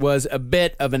Walters was a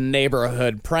bit of a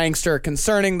neighborhood prankster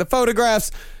concerning the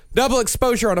photographs. Double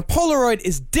exposure on a Polaroid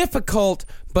is difficult,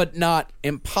 but not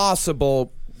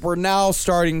impossible. We're now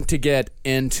starting to get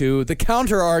into the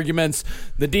counter-arguments,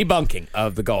 the debunking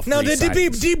of the Gulf Breeze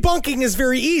sightings. Debunking is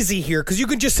very easy here, because you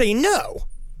can just say no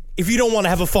if you don't want to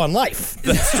have a fun life.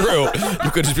 That's true.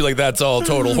 You could just be like, that's all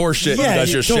total horseshit. Yeah, you guys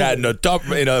just totally. shat in a tub,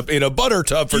 in a butter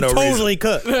tub for no reason. You totally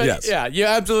could. Yes. Yeah, you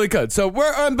absolutely could. So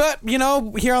but you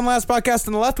know, here on Last Podcast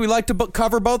on the Left, we like to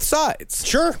cover both sides.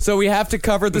 Sure. So we have to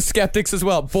cover the skeptics as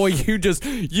well. Boy, you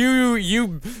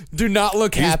do not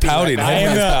look happy. He's pouting. Right now.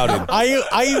 He's pouting.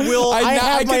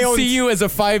 I can see you as a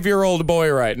 5-year-old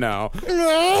boy right now.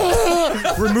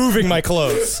 removing my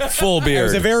clothes. Full beard. I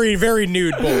was a very, very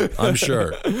nude boy. I'm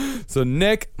sure. So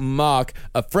Nick Mock,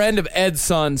 a friend of Ed's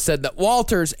son, said that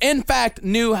Walters, in fact,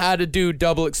 knew how to do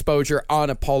double exposure on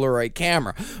a Polaroid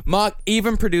camera. Mock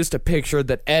even produced a picture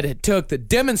that Ed had took that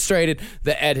demonstrated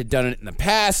that Ed had done it in the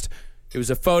past. It was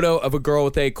a photo of a girl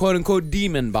with a quote-unquote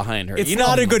demon behind her. It's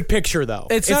not a good picture, though.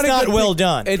 It's not well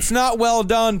done. It's not well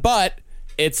done, but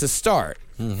it's a start.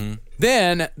 Mm-hmm.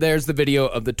 Then there's the video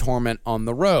of the torment on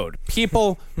the road.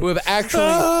 People who have actually...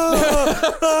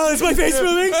 Is my face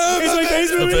moving? Is my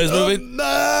face moving? The face moving?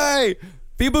 No!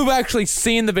 People who've actually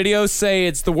seen the video say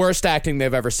it's the worst acting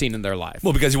they've ever seen in their life.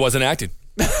 Well, because he wasn't acting.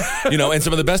 And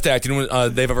some of the best acting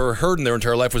they've ever heard in their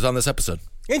entire life was on this episode.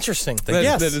 Interesting.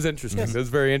 That is interesting. Yes. That's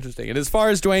very interesting. And as far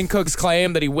as Dwayne Cook's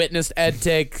claim that he witnessed Ed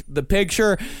take the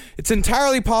picture, it's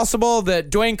entirely possible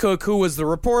that Dwayne Cook, who was the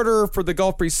reporter for the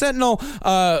Gulf Breeze Sentinel,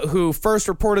 who first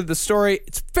reported the story,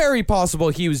 it's very possible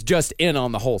he was just in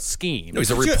on the whole scheme. No,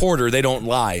 he's a reporter. They don't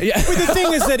lie. Yeah. But the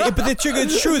thing is that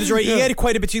it's true, right? He had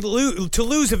quite a bit to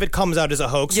lose if it comes out as a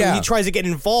hoax. So he tries to get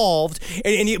involved,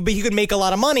 but he could make a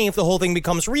lot of money if the whole thing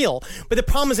becomes real. But the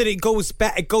problem is that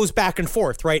it goes back and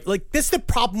forth, right? Like, this is the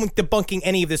problem with debunking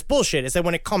any of this bullshit, is that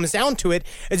when it comes down to it,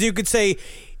 as you could say,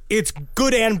 it's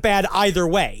good and bad either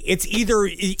way. It's either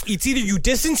you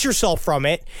distance yourself from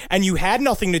it and you had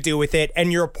nothing to do with it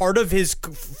and you're a part of his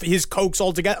coax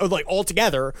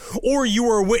altogether, or you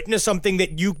are a witness something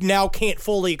that you now can't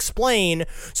fully explain,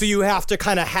 so you have to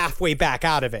kind of halfway back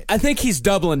out of it. I think he's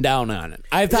doubling down on it.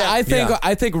 I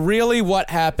think really what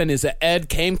happened is that Ed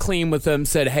came clean with him,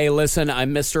 said, "Hey, listen,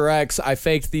 I'm Mr. X. I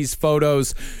faked these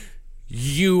photos.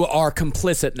 You are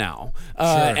complicit now,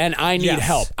 and I need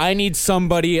help. I need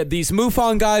somebody. These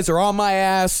MUFON guys are on my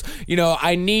ass.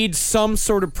 I need some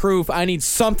sort of proof. I need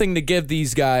something to give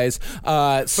these guys."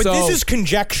 But this is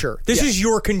conjecture. This is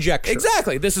your conjecture.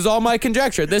 Exactly. This is all my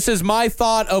conjecture. This is my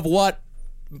thought of what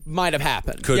might have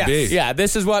happened. Could be. Yeah,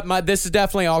 this is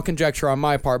definitely all conjecture on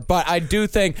my part. But I do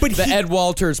think that Ed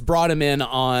Walters brought him in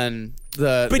on...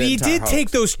 But he did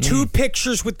take those two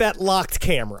pictures with that locked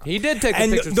camera. He did take the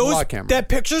pictures with the locked camera.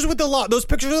 Those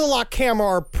pictures with the locked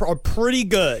camera are pretty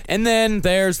good. And then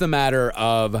there's the matter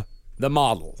of the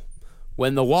model.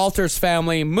 When the Walters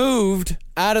family moved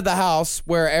out of the house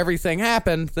where everything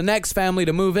happened, the next family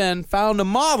to move in found a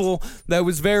model that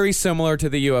was very similar to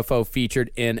the UFO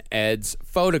featured in Ed's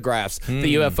photographs.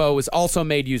 The UFO was also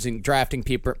made using drafting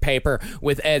paper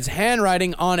with Ed's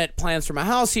handwriting on it, plans from a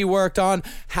house he worked on.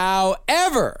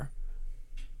 However,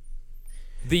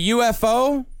 the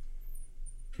UFO,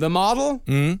 the model,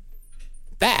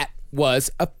 that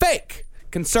was a fake.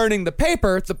 Concerning the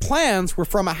paper, the plans were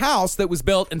from a house that was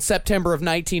built in September of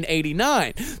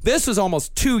 1989. This was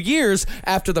almost 2 years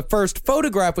after the first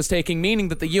photograph was taken, meaning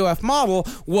that the UF model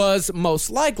was most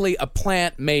likely a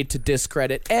plant made to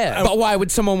discredit Ed. But why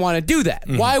would someone want to do that?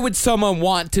 Why would someone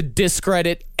want to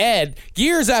discredit Ed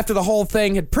years after the whole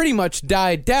thing had pretty much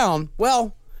died down?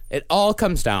 Well, it all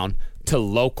comes down to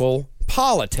local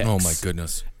politics. Oh, my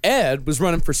goodness. Ed was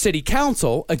running for city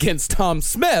council against Tom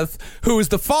Smith, who was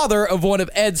the father of one of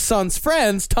Ed's son's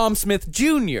friends, Tom Smith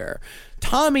Jr.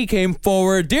 Tommy came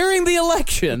forward during the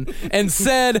election and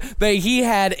said that he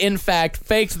had, in fact,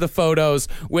 faked the photos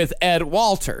with Ed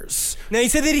Walters. Now, he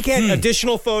said that he had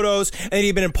additional photos and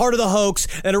he'd been a part of the hoax,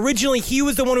 and originally he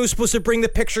was the one who was supposed to bring the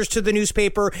pictures to the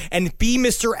newspaper and be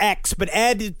Mr. X, but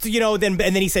Ed,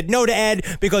 then he said no to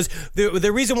Ed because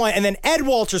the reason why, and then Ed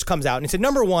Walters comes out and he said,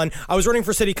 number one, I was running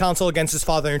for city council against his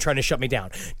father and trying to shut me down.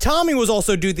 Tommy was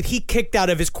also a dude that he kicked out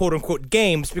of his quote-unquote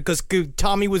games because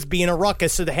Tommy was being a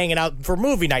ruckus to hanging out for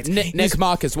movie nights. Nick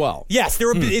Mock as well. Yes,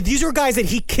 these were guys that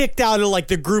he kicked out of like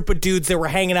the group of dudes that were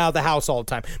hanging out of the house all the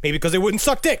time. Maybe because they wouldn't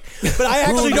suck dick. But I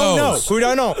actually don't know. Who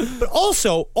don't know? But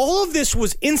also, all of this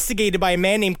was instigated by a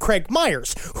man named Craig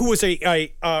Myers, who was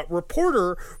a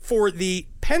reporter for the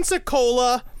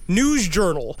Pensacola News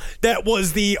Journal that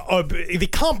was the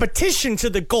competition to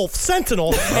the Gulf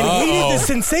Sentinel, and hated the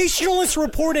sensationalist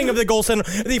reporting of the Gulf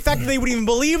Sentinel, the fact that they wouldn't even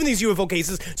believe in these UFO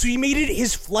cases. So he made it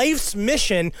his life's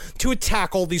mission to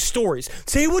attack all these stories.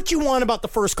 Say what you want about the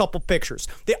first couple pictures.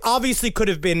 They obviously could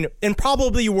have been, and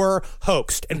probably were,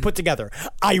 hoaxed and put together.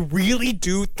 I really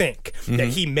do think that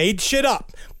he made shit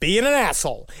up, being an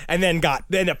asshole, and then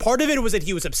a part of it was that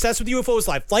he was obsessed with UFOs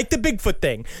life, like the Bigfoot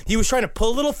thing. He was trying to put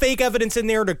a little fake evidence in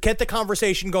there to get the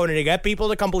conversation going and to get people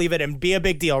to come believe it and be a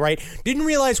big deal, right? Didn't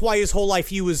realize why his whole life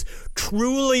he was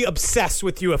truly obsessed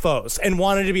with UFOs and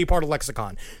wanted to be part of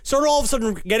Lexicon. Sort of all of a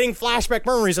sudden getting flashback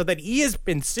memories of that he has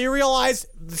been serialized,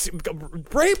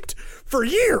 raped for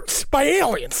years by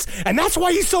aliens, and that's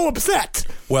why he's so upset.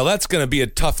 Well, that's going to be a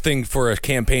tough thing for a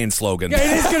campaign slogan. Yeah,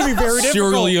 it is going to be very difficult.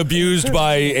 Serially abused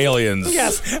by aliens.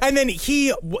 Yes, and then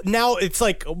now it's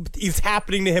like it's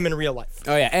happening to him in real life.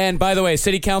 Oh, yeah, and by the way,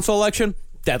 city council election,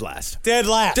 Dead last. Dead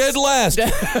last. Dead last.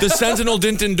 The Sentinel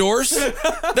didn't endorse?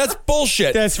 That's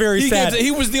bullshit. That's very sad.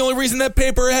 He was the only reason that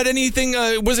paper had anything,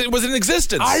 was in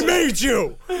existence. I made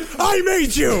you.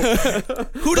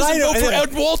 Who doesn't vote for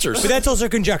Ed Walters? But that's also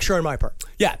conjecture on my part.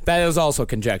 Yeah, that is also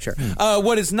conjecture.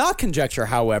 What is not conjecture,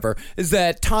 however, is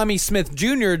that Tommy Smith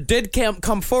Jr. did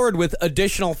come forward with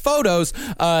additional photos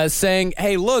saying,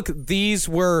 hey, look, these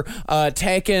were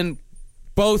taken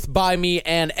both by me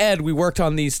and Ed. We worked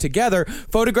on these together.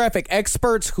 Photographic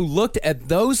experts who looked at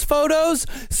those photos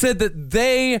said that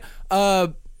they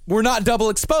were not double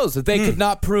exposed, that they could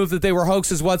not prove that they were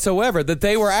hoaxes whatsoever, that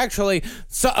they were actually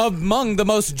among the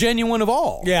most genuine of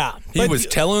all. Yeah. He was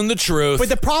telling the truth. But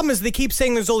the problem is they keep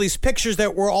saying there's all these pictures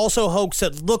that were also hoax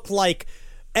that look like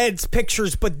Ed's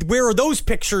pictures, but where are those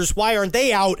pictures? Why aren't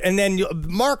they out? And then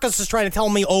Marcus is trying to tell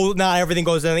me, oh, not everything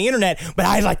goes on the internet, but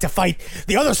I like to fight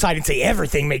the other side and say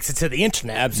everything makes it to the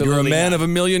internet. Absolutely. You're a man of a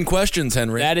million questions,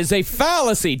 Henry. That is a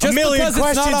fallacy. Just million because it's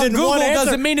not questions on in Google one answer.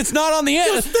 doesn't mean it's not on the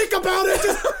internet. Just think about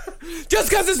it. Just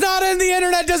because it's not in the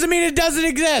internet doesn't mean it doesn't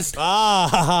exist.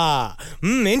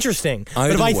 Interesting. But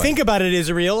Either if I way. think about it,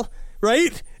 Israel,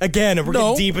 right? Again, we're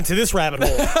getting deep into this rabbit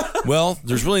hole. Well,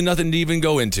 there's really nothing to even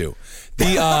go into.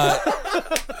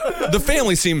 The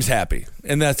family seems happy,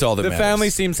 and that's all that matters. The family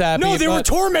seems happy. No, they were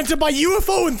tormented by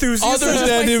UFO enthusiasts. Other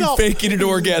than him faking an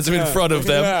orgasm in front of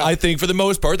them, Yeah. I think for the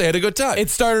most part they had a good time. It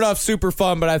started off super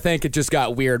fun, but I think it just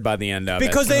got weird by the end of it.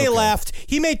 Because they left.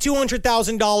 He made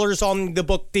 $200,000 on the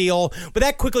book deal, but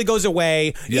that quickly goes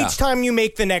away. Yeah. Each time you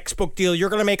make the next book deal, you're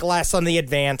going to make less on the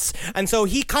advance. And so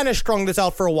he kind of strung this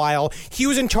out for a while. He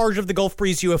was in charge of the Gulf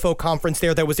Breeze UFO conference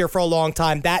there that was there for a long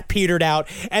time. That petered out.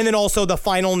 And then also the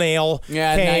final nail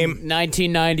came.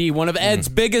 1990, one of Ed's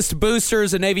biggest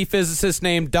boosters, a Navy physicist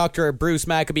named Dr. Bruce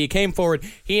Maccabee, came forward.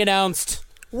 He announced,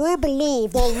 We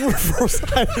believe that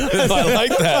UFOs. I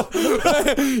like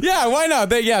that. yeah, why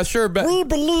not? Yeah, sure. But We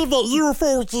believe that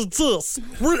UFOs exist.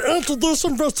 We entered this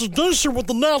investigation with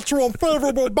the natural and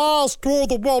favorable bias toward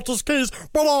the Walters case,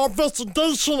 but our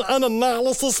investigation and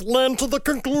analysis led to the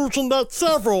conclusion that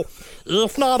several,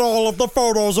 if not all, of the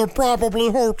photos are probably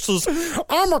hoaxes.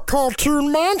 I'm a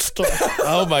cartoon monster.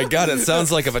 Oh my God, it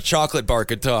sounds like if a chocolate bar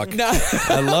could talk.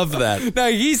 I love that. now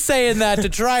he's saying that to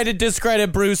try to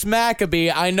discredit Bruce Maccabee.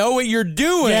 I know what you're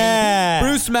doing. Yeah.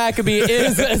 Bruce Maccabee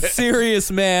is a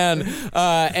serious man,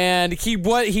 and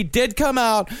he did come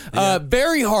out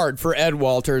very hard for Ed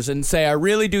Walters and say, I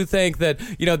really do think that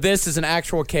this is an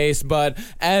actual case. But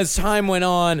as time went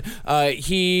on,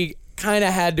 he kind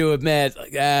of had to admit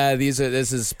this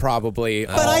is probably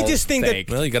But I just think fake.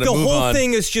 that Well, you gotta the move whole on.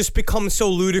 thing has just become so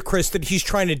ludicrous that he's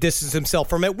trying to distance himself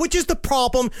from it, which is the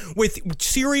problem with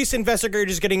serious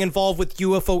investigators getting involved with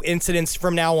UFO incidents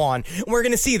from now on. And we're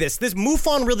going to see this. This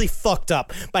MUFON really fucked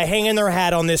up by hanging their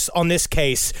hat on this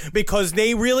case, because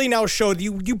they really now showed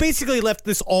you basically left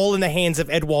this all in the hands of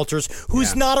Ed Walters,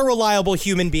 who's not a reliable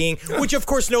human being, which of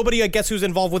course nobody, I guess, who's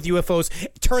involved with UFOs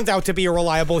turns out to be a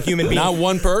reliable human being. Not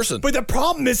one person. But the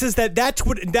problem is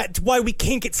that's why we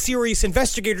can't get serious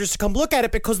investigators to come look at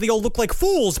it, because they all look like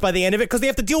fools by the end of it, because they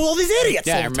have to deal with all these idiots.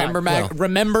 Yeah, all the time.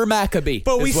 remember Maccabee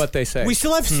is what they say. We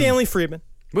still have Stanley Friedman.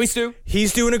 We do.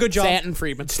 He's doing a good job. Stanton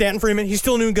Friedman. He's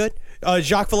still doing good.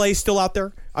 Jacques Vallée is still out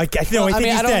there. I think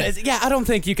he's dead. Yeah, I don't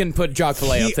think you can put Jacques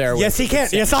Vallée up there. Yes, he can.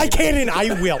 Yes, I can, and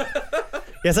I will.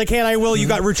 Yes, I can. I will. You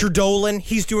got Richard Dolan.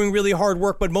 He's doing really hard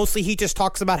work, but mostly he just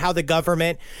talks about how the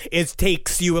government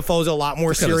takes UFOs a lot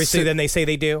more seriously than they say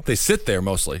they do. They sit there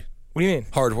mostly. What do you mean?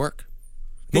 Hard work.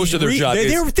 Most of their job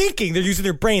is... They're thinking. They're using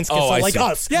their brains, like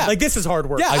us. Yeah. Like, this is hard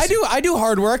work. Yeah, I do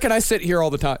hard work, and I sit here all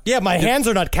the time. Yeah, my hands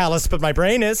are not callous, but my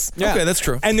brain is. Yeah. Okay, that's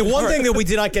true. And the one thing that we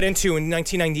did not get into in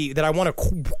 1990 that I want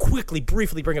to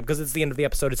briefly bring up, because it's the end of the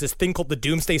episode, is this thing called the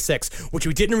Doomsday Six, which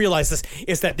we didn't realize this,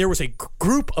 is that there was a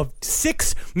group of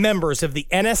 6 members of the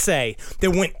NSA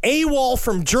that went AWOL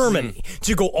from Germany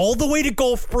to go all the way to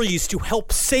Gulf Breeze to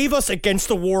help save us against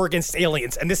the war against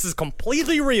aliens. And this is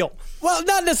completely real. Well,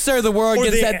 not necessarily the war Or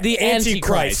against the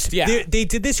Antichrist. Yeah. They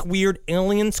did this weird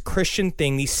aliens Christian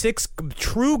thing. These 6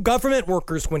 true government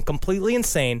workers went completely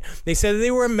insane. They said that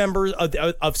they were members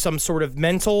of some sort of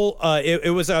mental,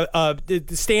 it was a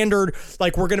standard,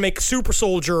 like, we're going to make super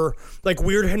soldier, like,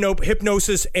 weird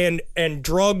hypnosis and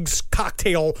drugs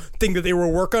cocktail thing that they were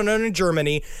working on in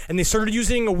Germany. And they started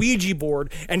using a Ouija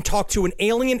board and talked to an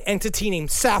alien entity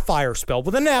named Sapphire, spelled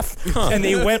with an F. And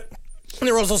they went And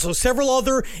there was also several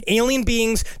other alien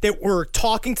beings that were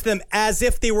talking to them as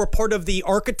if they were part of the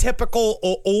archetypical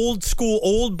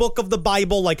old book of the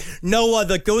Bible, like Noah,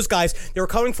 those guys. They were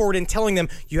coming forward and telling them,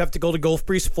 you have to go to Gulf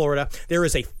Breeze, Florida. There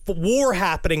is a war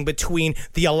happening between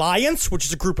the Alliance, which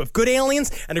is a group of good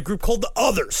aliens, and a group called the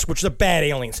Others, which are the bad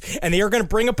aliens. And they are going to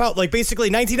bring about, like, basically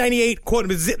 1998, quote,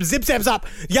 zip, zap, zap,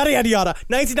 yada, yada, yada.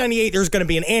 1998, there's going to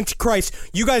be an Antichrist.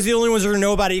 You guys are the only ones that are going to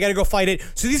know about it. You got to go fight it.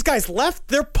 So these guys left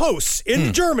their posts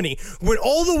in Germany, went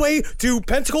all the way to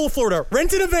Pensacola, Florida,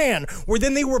 rented a van, where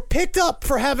then they were picked up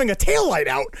for having a taillight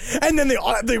out, and then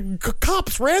the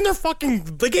cops ran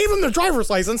they gave them their driver's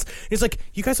license. He's like,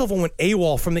 you guys all went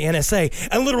AWOL from the NSA,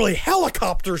 and literally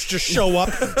helicopters just show up,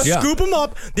 scoop them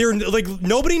up. They're like,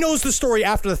 nobody knows the story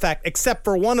after the fact, except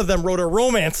for one of them wrote a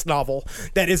romance novel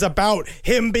that is about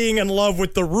him being in love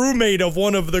with the roommate of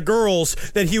one of the girls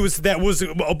that was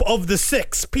of the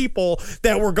 6 people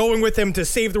that were going with him to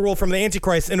save the world from the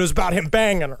Antichrist, and it was about him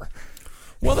banging her.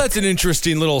 Well, that's an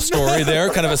interesting little story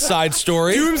there, kind of a side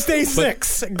story. Doomsday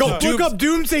 6. Look up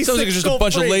Doomsday 6. Sounds like it's just a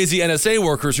bunch of lazy NSA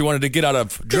workers who wanted to get out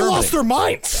of Germany. They lost their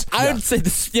minds. I would say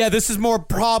this is more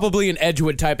probably an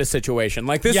Edgewood type of situation.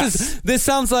 Like this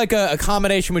sounds like a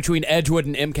combination between Edgewood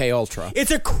and MK Ultra. It's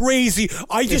a crazy.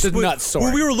 It's a nuts story.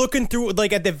 When we were looking through,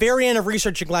 like at the very end of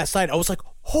researching last night, I was like,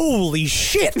 holy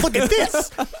shit, look at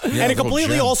this. And it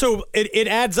completely also, it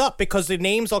adds up because the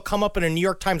names will come up in a New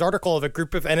York Times article of a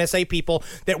group of NSA people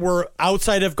that were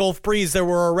outside of Gulf Breeze that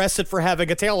were arrested for having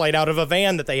a taillight out of a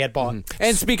van that they had bought.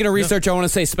 And speaking of research, I want to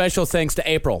say special thanks to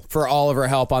April for all of her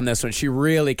help on this one. She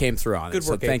really came through on it. Good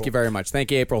work, so thank April. you very much. Thank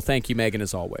you, April. Thank you, Megan,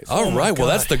 as always. All right, well,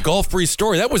 that's the Gulf Breeze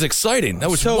story. That was exciting. That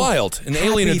was wild. An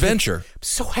alien adventure. I'm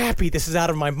so happy this is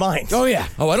out of my mind. Oh, yeah.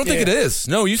 Oh, I don't think it is.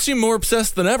 No, you seem more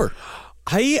obsessed than ever.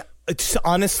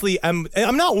 Honestly, I'm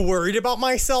not worried about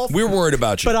myself. We're worried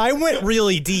about you. But I went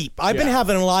really deep. I've been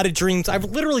having a lot of dreams. I've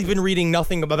literally been reading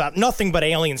nothing but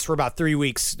aliens for about 3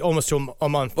 weeks, almost to a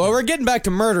month. Well, we're getting back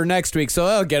to murder next week, so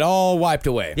that'll get all wiped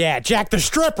away. Yeah, Jack the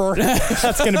Stripper.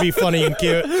 That's going to be funny and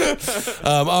cute.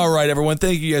 All right, everyone.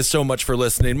 Thank you guys so much for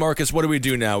listening. Marcus, what do we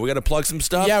do now? We got to plug some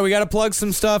stuff? Yeah, we got to plug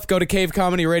some stuff. Go to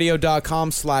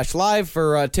cavecomedyradio.com/live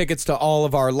for tickets to all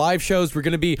of our live shows. We're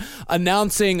going to be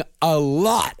announcing a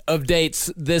lot of dates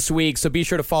this week, so be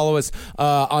sure to follow us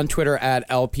on Twitter at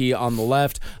LP on the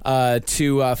left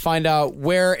to find out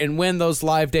where and when those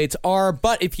live dates are.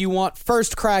 But if you want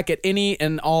first crack at any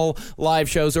and all live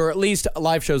shows, or at least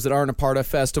live shows that aren't a part of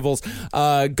festivals,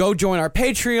 go join our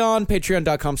Patreon,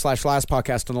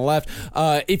 patreon.com/lastpodcast on the left.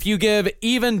 If you give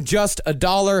even just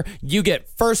 $1, you get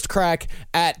first crack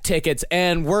at tickets,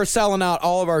 and we're selling out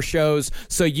all of our shows,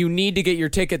 so you need to get your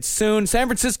tickets soon. San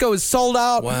Francisco is sold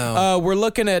out. Wow. We're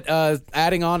looking at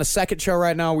adding on a second show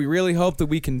right now. We really hope that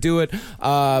we can do it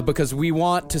because we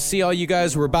want to see all you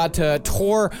guys. We're about to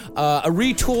tour a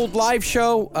retooled live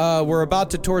show. We're about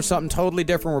to tour something totally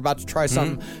different. We're about to try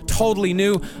something totally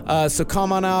new. So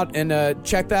come on out and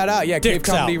check that out. Yeah,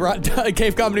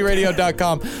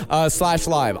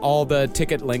 cavecomedyradio.com/live. All the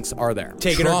ticket links are there.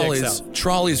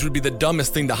 Trolleys would be the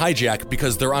dumbest thing to hijack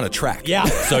because they're on a track. Yeah.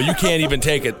 So you can't even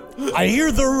take it. I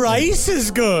hear the rice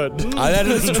is good. That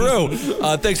is true.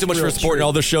 Thanks so much for supporting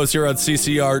all the shows here on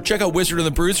CCR. Check out Wizard and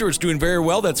the Bruiser. It's doing very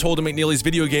well. That's Holden McNeely's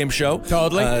video game show.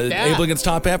 Totally. Abel Against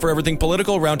Top Hat for everything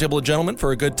political. Roundtable of Gentlemen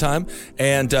for a good time.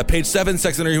 And Page 7,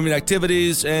 Sex and Human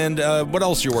Activities. And what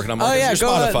else are you working on, Marcus? Oh, yeah. Your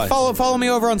Spotify. Follow me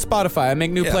over on Spotify. I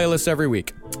make new playlists every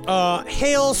week.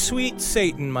 Hail sweet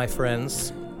Satan, my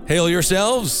friends. Hail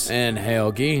yourselves. And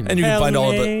hail Geen. And you can find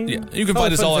all of it. Yeah, you can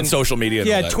find us all on social media.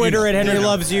 Yeah, Twitter at Henry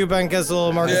Loves You, Ben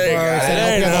Kessel, Marcus Morris,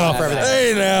 and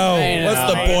Hey now.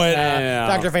 What's the point?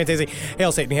 Dr. Fantasy.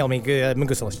 Hail Satan, hail me.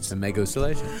 Megusalations. And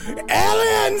Megusalations.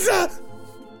 Aliens!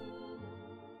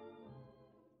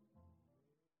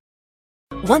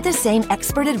 Want the same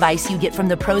expert advice you get from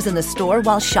the pros in the store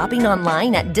while shopping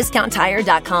online at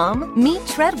discounttire.com? Meet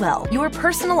Treadwell, your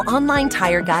personal online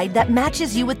tire guide that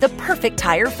matches you with the perfect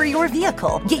tire for your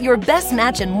vehicle. Get your best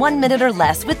match in 1 minute or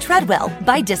less with Treadwell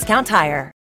by Discount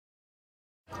Tire.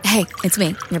 Hey, it's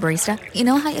me, your barista. You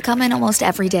know how you come in almost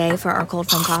every day for our cold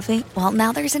foam coffee? Well,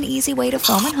 now there's an easy way to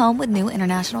foam at home with new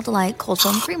International Delight Cold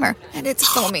Foam Creamer, and it's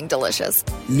foaming delicious.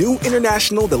 New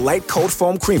International Delight Cold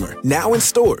Foam Creamer, now in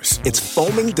stores. It's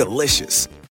foaming delicious.